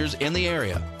best teachers in the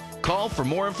area. Call for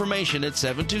more information at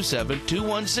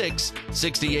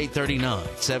 727-216-6839.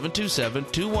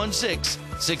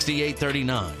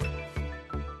 727-216-6839.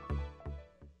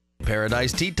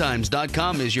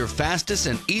 ParadiseTeaTimes.com is your fastest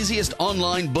and easiest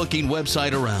online booking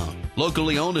website around.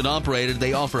 Locally owned and operated,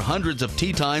 they offer hundreds of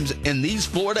tee times in these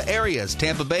Florida areas: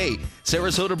 Tampa Bay,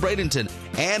 Sarasota, Bradenton,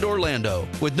 and Orlando.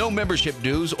 With no membership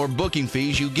dues or booking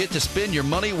fees, you get to spend your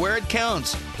money where it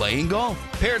counts, playing golf.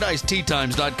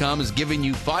 ParadiseTeaTimes.com is giving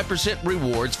you 5%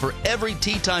 rewards for every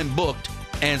tee time booked.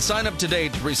 And sign up today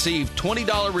to receive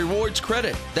 $20 rewards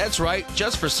credit. That's right,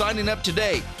 just for signing up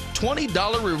today.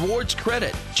 $20 rewards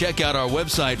credit. Check out our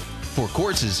website for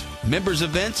courses, members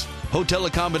events, hotel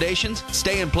accommodations,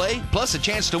 stay and play, plus a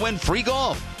chance to win free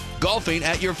golf. Golfing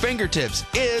at your fingertips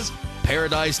is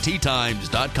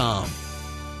ParadiseTeaTimes.com.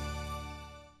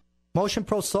 Motion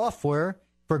Pro software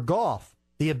for golf.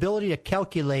 The ability to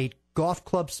calculate golf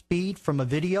club speed from a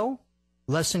video.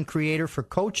 Lesson creator for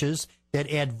coaches that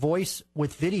add voice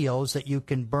with videos that you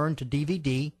can burn to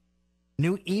DVD.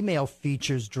 New email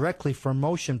features directly from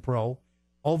Motion Pro.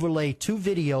 Overlay 2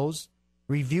 videos.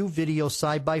 Review video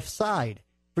side by side.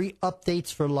 Free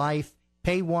updates for life.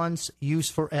 Pay once, use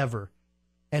forever.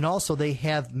 And also they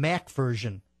have Mac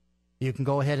version. You can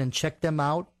go ahead and check them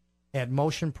out at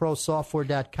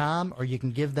motionprosoftware.com, or you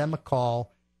can give them a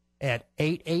call at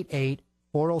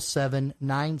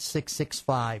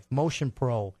 888-407-9665. Motion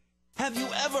Pro. Have you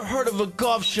ever heard of a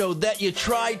golf show that you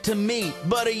tried to meet,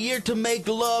 but a year to make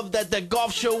love that the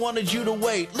golf show wanted you to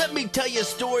wait? Let me tell you a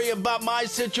story about my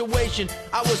situation.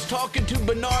 I was talking to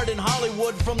Bernard in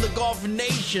Hollywood from the Golf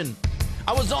Nation.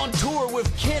 I was on tour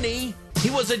with Kenny. He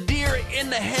was a deer in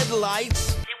the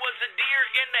headlights.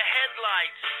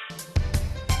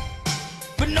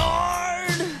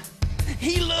 Bernard!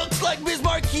 He looks like Biz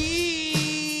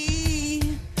Marquis.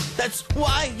 That's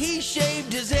why he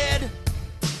shaved his head.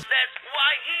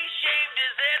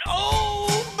 Oh,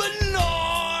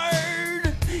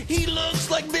 Bernard! He looks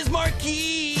like Biz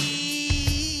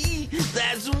Marquis.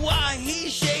 That's why he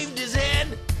shaved his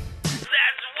head.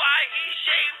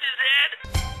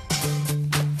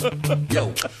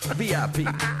 Yo, VIP,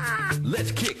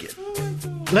 let's kick it.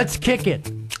 Let's kick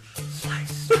it.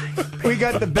 We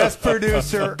got the best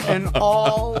producer in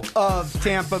all of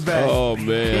Tampa Bay. Oh, He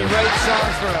man. writes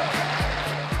songs for us.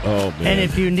 Oh, man. And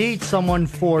if you need someone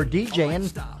for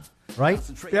DJing, right?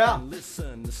 Yeah.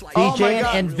 DJing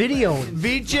and video.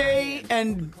 VJ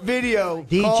and video.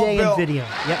 DJ Call and Bill. video.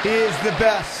 Yep. He is the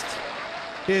best.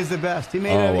 He is the best. He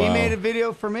made Oh, wow. he made a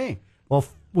video for me. Well,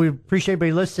 we appreciate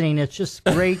everybody listening. It's just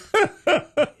great.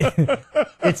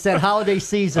 It's that holiday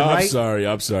season, right?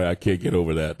 I'm sorry. I can't get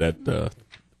over that.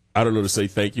 I don't know to say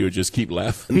thank you or just keep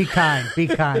laughing. Be kind. Be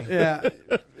kind.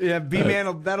 Yeah.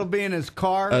 B-Man, that'll be in his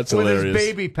car That's with hilarious. his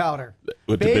baby powder.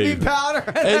 With the baby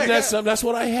powder. And that's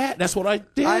what I had. That's what I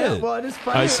did. Well, it is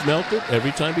funny. I smelt it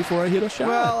every time before I hit a shower.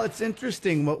 Well, it's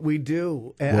interesting what we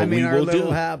do. What I mean, we our will little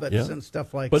do. habits and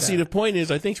stuff like that. But see, the point is,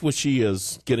 I think what she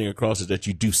is getting across is that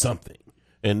you do something.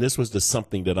 And this was the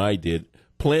something that I did,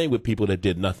 playing with people that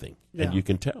did nothing. Yeah. And you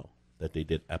can tell that they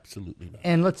did absolutely nothing.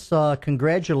 And let's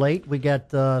congratulate. We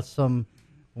got some.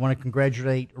 I want to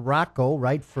congratulate Rocco,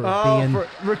 right, for being for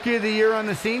Rookie of the Year on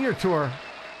the Senior Tour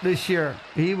this year.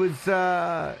 He was,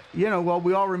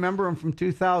 we all remember him from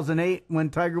 2008 when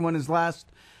Tiger won his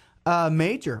last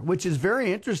major, which is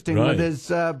very interesting with his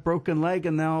broken leg.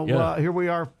 And now here we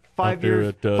are 5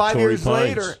 years, 5 years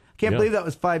later. Can't believe that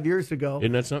was 5 years ago.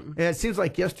 Isn't that something? Yeah, it seems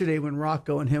like yesterday when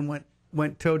Rocco and him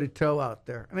went toe to toe out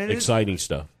there. I mean, exciting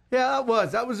stuff. Yeah,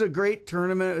 that was a great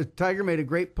tournament. Tiger made a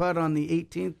great putt on the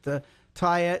 18th to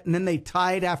tie it, and then they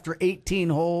tied after 18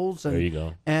 holes. And, there you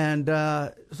go. And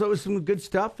so it was some good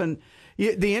stuff. And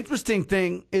the interesting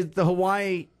thing is the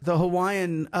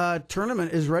Hawaiian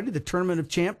tournament is ready. The Tournament of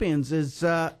Champions is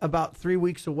about 3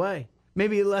 weeks away.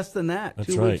 Maybe less than that,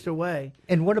 That's 2 right. weeks away.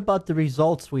 And what about the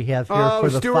results we have here for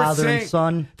the Stuart father Singh. and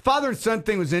son? The father and son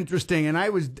thing was interesting, and I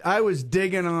was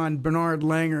digging on Bernard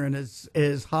Langer and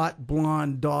his hot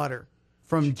blonde daughter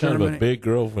from Germany. Kind of a big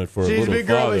girlfriend for She's a little big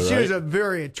girl, father, but she right? was a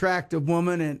very attractive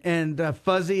woman, and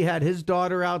Fuzzy had his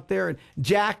daughter out there, and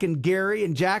Jack and Gary,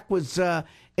 and Jack was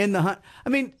in the hunt. I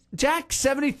mean, Jack's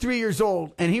 73 years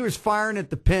old, and he was firing at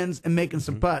the pins and making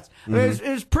some putts. I mean, it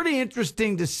was pretty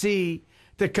interesting to see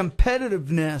the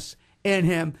competitiveness in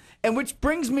him, and which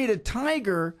brings me to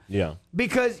Tiger. Yeah,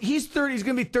 because he's 30. He's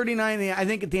going to be 39. I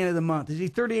think at the end of the month. Is he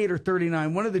 38 or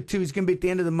 39? One of the two. He's going to be at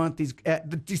the end of the month. He's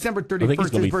at December 31st. I think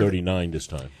he's going to be 39 this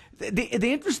time.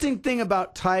 The interesting thing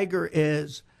about Tiger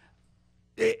is,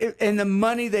 and the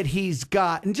money that he's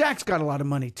got, and Jack's got a lot of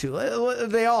money too.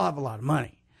 They all have a lot of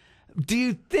money.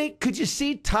 Could you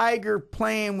see Tiger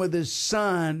playing with his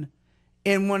son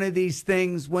in one of these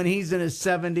things when he's in his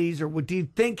 70s, or do you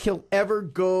think he'll ever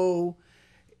go?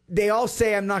 They all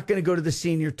say, I'm not going to go to the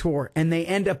senior tour, and they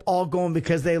end up all going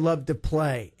because they love to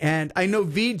play. And I know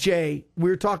VJ, we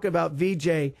were talking about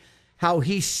VJ, how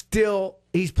he's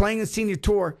playing the senior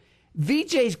tour.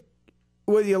 VJ's,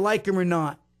 whether you like him or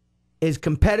not, is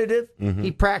competitive. Mm-hmm.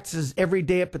 He practices every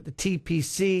day up at the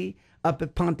TPC, up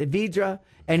at Ponte Vedra,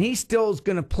 and he still is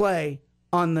going to play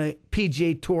on the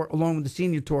PGA Tour along with the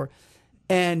senior tour.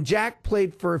 And Jack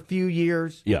played for a few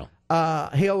years. Yeah.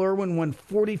 Hale Irwin won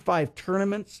 45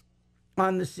 tournaments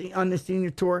on the senior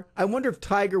tour. I wonder if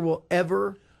Tiger will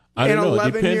ever. I don't know. It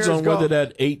 11 depends years on whether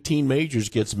that 18 majors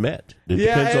gets met. It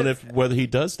depends on whether he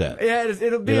does that. Yeah,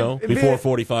 it'll be before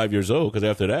 45 years old. Because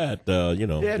after that,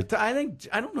 Yeah,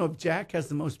 I don't know if Jack has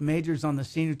the most majors on the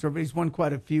senior tour, but he's won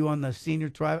quite a few on the senior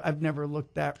tour. I've never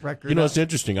looked that record. It's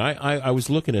interesting. I was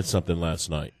looking at something last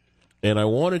night. And I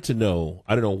wanted to know,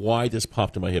 I don't know why this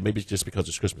popped in my head, maybe it's just because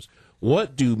it's Christmas.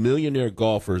 What do millionaire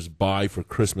golfers buy for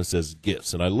Christmas as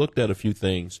gifts? And I looked at a few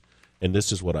things, and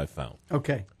this is what I found.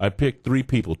 Okay. I picked 3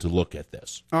 people to look at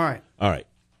this. All right.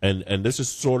 And this is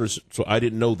sort of, so I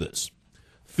didn't know this.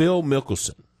 Phil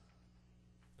Mickelson.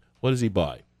 What does he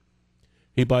buy?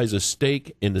 He buys a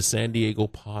stake in the San Diego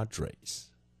Padres.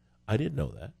 I didn't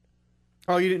know that.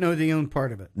 Oh, you didn't know they owned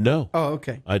part of it? No. Oh,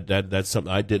 okay. That's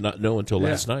something I did not know until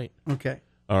last night. Okay.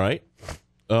 All right.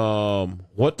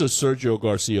 What does Sergio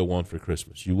Garcia want for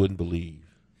Christmas? You wouldn't believe.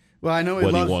 Well, I know he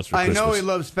wants for Christmas. I know he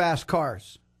loves fast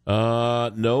cars.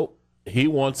 No. He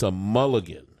wants a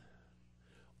mulligan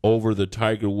over the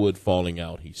Tiger Woods falling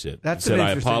out, he said. He said,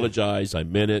 I apologize. I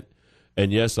meant it.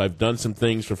 And yes, I've done some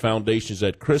things for foundations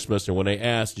at Christmas. And when they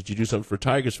asked, did you do something for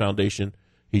Tiger's Foundation?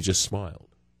 He just smiled.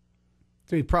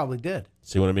 So he probably did.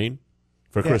 See what I mean?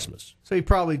 For Christmas. So he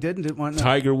probably didn't want that.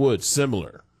 Tiger Woods,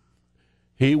 similar.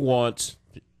 He wants,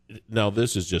 now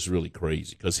this is just really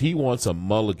crazy, because he wants a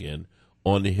mulligan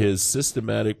on his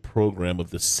systematic program of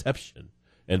deception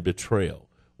and betrayal.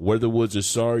 Whether Woods is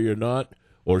sorry or not,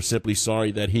 or simply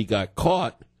sorry that he got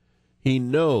caught, he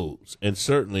knows, and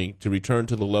certainly to return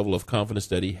to the level of confidence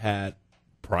that he had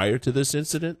prior to this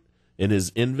incident in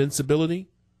his invincibility,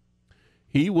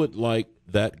 he would like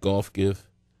that golf gift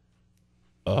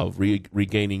of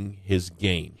regaining his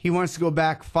game. He wants to go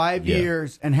back 5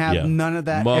 years and have none of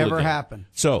that ever happen.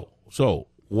 So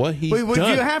what he's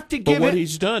done, you have to give what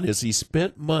he's done is he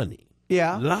spent money,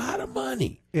 a lot of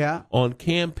money, on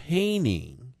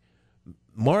campaigning,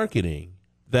 marketing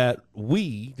that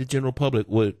we, the general public,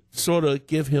 would sort of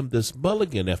give him this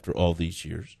mulligan after all these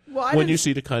years when you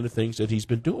see the kind of things that he's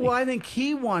been doing. Well, I think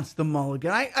he wants the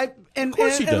mulligan. Of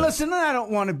course he does. And listen, I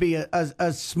don't want to be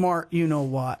a smart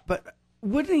you-know-what, but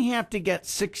wouldn't he have to get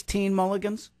 16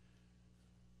 mulligans?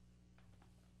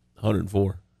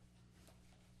 104.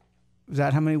 Is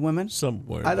that how many women?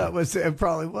 Somewhere. I thought it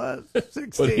probably was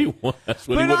 16. But he wants.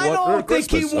 But I don't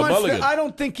think he wants. I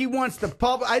don't think he wants the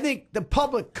public. I think the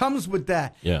public comes with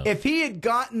that. Yeah. If he had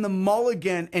gotten the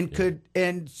mulligan and could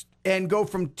and go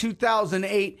from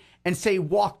 2008 and say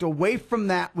walked away from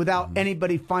that without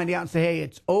anybody finding out and say, hey,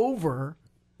 it's over.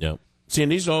 Yeah. See, and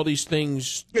these are all these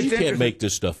things. You can't make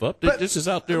this stuff up. This is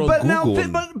out there on Google.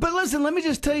 But listen, let me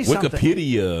just tell you something.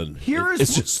 Wikipedia.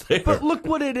 It's just there. But look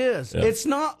what it is. Yeah. It's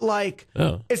not like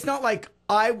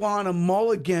I want a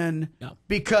mulligan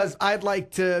because I'd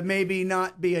like to maybe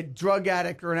not be a drug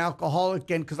addict or an alcoholic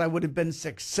again because I would have been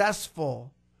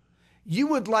successful. You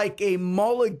would like a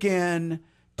mulligan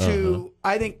to.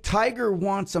 I think Tiger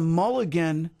wants a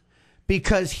mulligan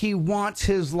because he wants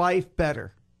his life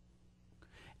better.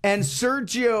 And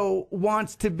Sergio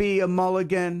wants to be a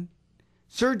mulligan.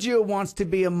 Sergio wants to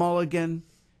be a mulligan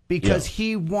because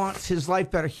he wants his life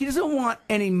better. He doesn't want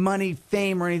any money,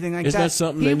 fame, or anything like that. Is that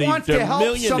something he they wants need? to They're help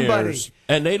millionaires, somebody.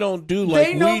 and they don't do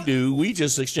like we do. We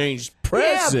just exchange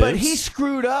presents. Yeah, but he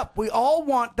screwed up. We all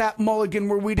want that mulligan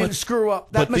where we didn't screw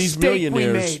up. That these mistake we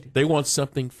millionaires, made. they want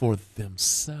something for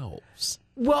themselves.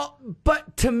 Well,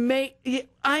 but to make,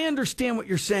 I understand what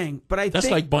you're saying, but that's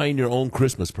think, like buying your own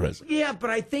Christmas present. Yeah,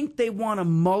 but I think they want a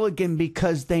mulligan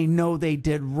because they know they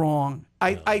did wrong.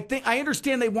 I think I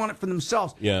understand they want it for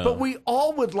themselves. Yeah. But we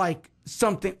all would like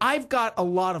something. I've got a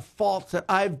lot of faults that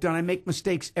I've done. I make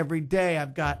mistakes every day.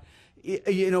 I've got,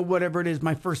 whatever it is,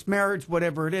 my first marriage,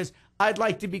 whatever it is. I'd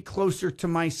like to be closer to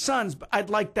my sons, but I'd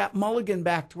like that mulligan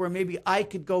back to where maybe I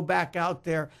could go back out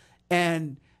there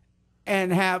and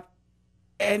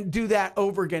do that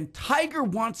over again. Tiger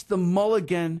wants the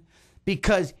mulligan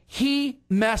because he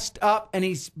messed up, and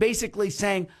he's basically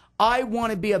saying, I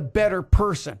want to be a better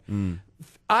person.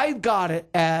 I got it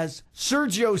as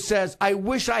Sergio says, I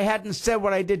wish I hadn't said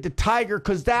what I did to Tiger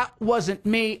because that wasn't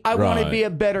me. I want to be a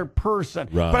better person.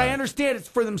 Right. But I understand it's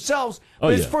for themselves,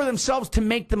 but it's for themselves to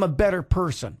make them a better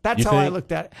person. That's how I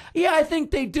looked at it. Yeah, I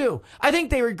think they do. I think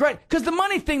they regret it because the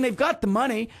money thing, they've got the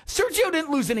money. Sergio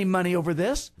didn't lose any money over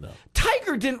this. No.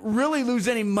 Tiger didn't really lose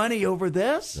any money over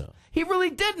this. No. He really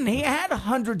didn't. He had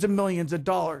hundreds of millions of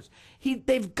dollars.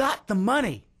 They've got the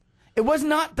money. It was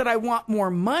not that I want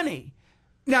more money.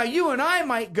 Now, you and I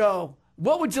might go,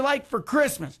 what would you like for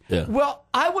Christmas? Yeah. Well,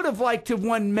 I would have liked to have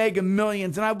won Mega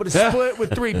Millions, and I would have split it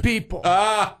with 3 people.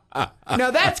 Now,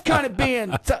 that's kind of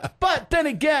being... But then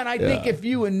again, I think if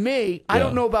you and me... I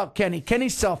don't know about Kenny.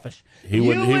 Kenny's selfish. He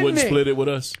wouldn't split it with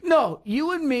us? No,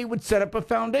 you and me would set up a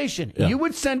foundation. Yeah. You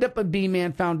would send up a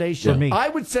B-Man Foundation. For me. I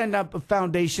would send up a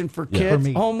foundation for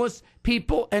kids, homeless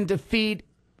people, and to feed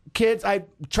kids. I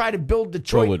try to build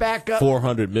Detroit back up.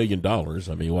 $400 million. I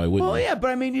mean, why wouldn't you? Well, yeah, but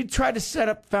I mean, you try to set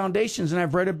up foundations, and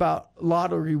I've read about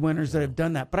lottery winners that have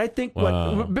done that. But I think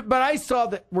but I saw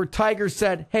that where Tiger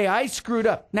said, hey, I screwed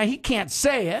up. Now, he can't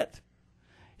say it.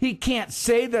 He can't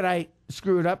say that I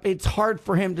screwed up. It's hard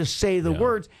for him to say the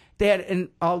words. I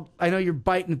know you're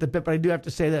biting at the bit, but I do have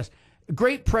to say this. A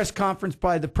great press conference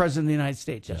by the President of the United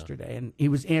States yesterday, and he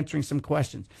was answering some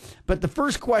questions. But the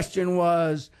first question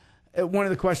was, one of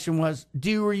the questions was, do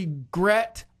you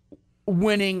regret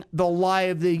winning the Lie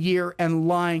of the Year and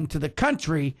lying to the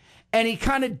country? And he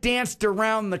kind of danced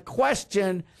around the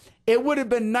question. It would have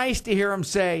been nice to hear him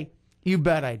say, you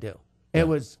bet I do. It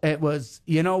was,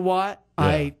 you know what?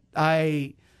 Yeah.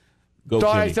 I Go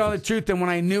thought Kenny, I was telling the truth, and when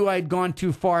I knew I'd gone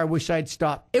too far, I wish I'd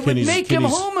stopped. It Kenny's- would make him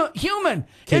human.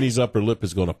 Kenny's upper lip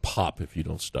is going to pop if you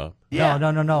don't stop. Yeah.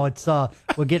 No. It's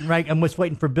we're getting right. I'm just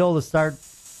waiting for Bill to start.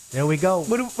 There we go.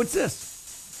 What's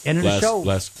this? End of the show.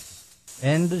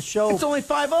 End of the show. It's only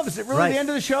 5 of us. Is it really the end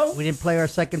of the show? We didn't play our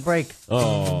second break.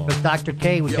 Oh. With Dr.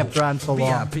 K, we kept her on so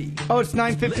long. Oh, it's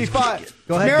 9:55.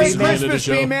 Go ahead, Merry B-Man. Christmas,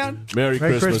 B-Man. Merry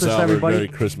Christmas, Albert. everybody. Merry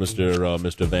Christmas, dear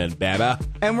Mr. Van Baba.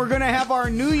 And we're going to have our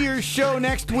New Year's show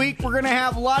next week. We're going to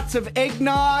have lots of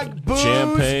eggnog, booze,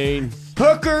 Champagne.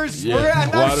 hookers. Yeah.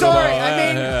 I'm sorry.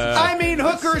 I mean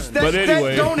hookers that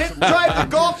don't drive the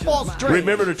golf ball straight.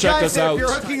 Remember to check us out. If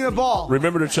you're hooking the ball.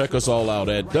 Remember to check us all out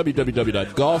at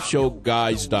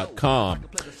www.golfshowguys.com.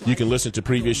 You can listen to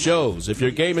previous shows. If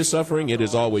your game is suffering, it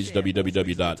is always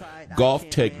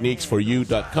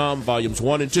www.golftechniquesforyou.com, volumes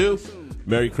 1 and 2.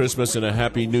 Merry Christmas and a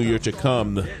Happy New Year to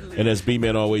come. And as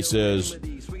B-Man always says,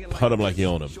 putt 'em like you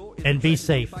own 'em. And be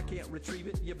safe. Mr.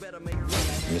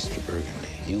 Burgundy.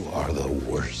 You are the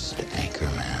worst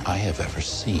anchorman I have ever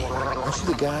seen. Aren't you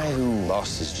the guy who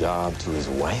lost his job to his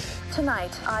wife?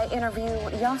 Tonight, I interview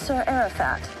Yasser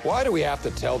Arafat. Why do we have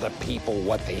to tell the people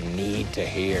what they need to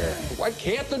hear? Why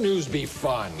can't the news be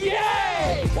fun?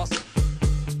 Yay!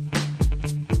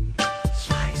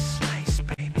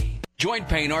 Joint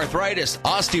pain, arthritis,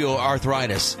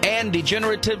 osteoarthritis, and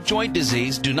degenerative joint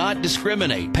disease do not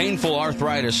discriminate. Painful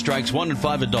arthritis strikes 1 in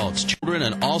 5 adults, children,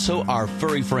 and also our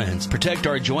furry friends. Protect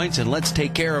our joints and let's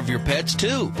take care of your pets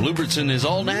too. Lubricin is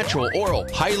all natural, oral,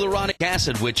 hyaluronic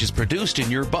acid, which is produced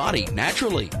in your body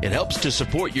naturally. It helps to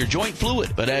support your joint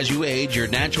fluid, but as you age, your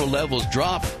natural levels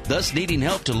drop, thus needing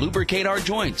help to lubricate our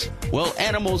joints. Well,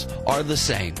 animals are the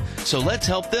same, so let's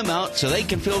help them out so they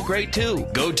can feel great too.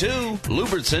 Go to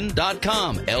Lubricin.com, Lubrisyn,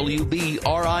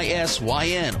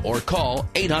 or call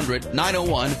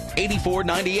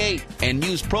 800-901-8498 and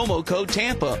use promo code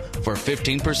TAMPA for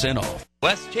 15% off.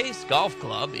 West Chase Golf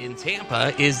Club in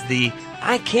Tampa is the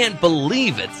I can't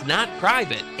believe it's not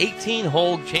private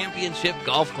 18-hole championship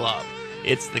golf club.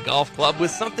 It's the golf club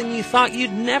with something you thought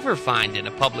you'd never find in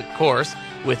a public course,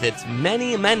 with its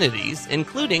many amenities,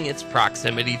 including its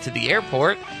proximity to the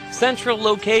airport, central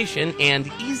location,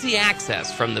 and easy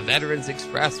access from the Veterans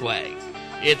Expressway.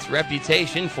 Its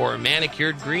reputation for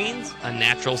manicured greens, a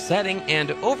natural setting,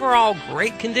 and overall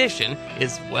great condition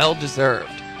is well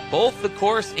deserved. Both the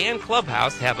course and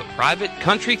clubhouse have a private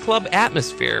country club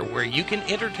atmosphere where you can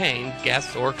entertain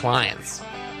guests or clients.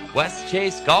 West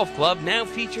Chase Golf Club now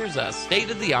features a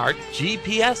state-of-the-art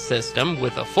GPS system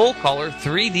with a full-color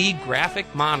 3D graphic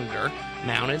monitor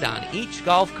mounted on each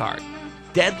golf cart.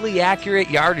 Deadly accurate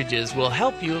yardages will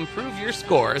help you improve your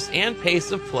scores and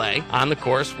pace of play on the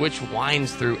course, which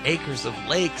winds through acres of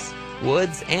lakes,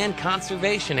 woods, and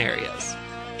conservation areas.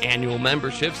 Annual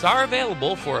memberships are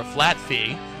available for a flat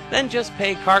fee, then just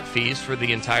pay cart fees for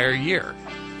the entire year.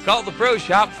 Call the Pro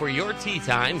Shop for your tee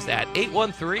times at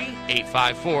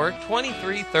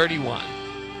 813-854-2331.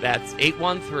 That's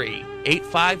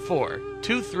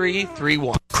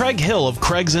 813-854-2331. Craig Hill of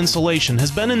Craig's Insulation has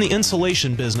been in the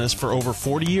insulation business for over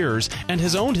 40 years and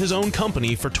has owned his own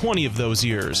company for 20 of those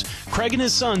years. Craig and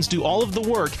his sons do all of the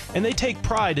work, and they take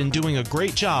pride in doing a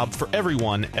great job for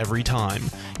everyone every time.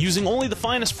 Using only the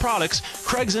finest products,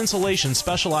 Craig's Insulation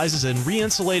specializes in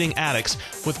re-insulating attics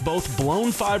with both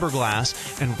blown fiberglass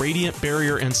and radiant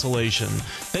barrier insulation.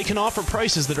 They can offer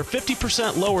prices that are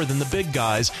 50% lower than the big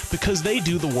guys because they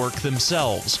do the work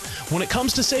themselves. When it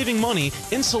comes to saving money,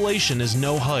 insulation is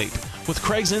no hype. With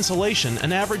Craig's Insulation,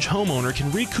 an average homeowner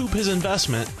can recoup his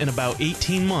investment in about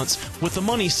 18 months with the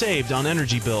money saved on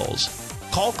energy bills.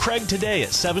 Call Craig today at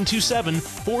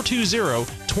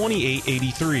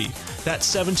 727-420-2883. That's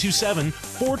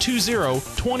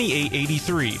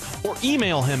 727-420-2883. Or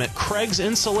email him at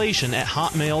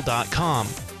craigsinsulation@hotmail.com.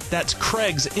 That's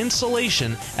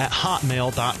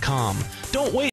craigsinsulation@hotmail.com. Don't wait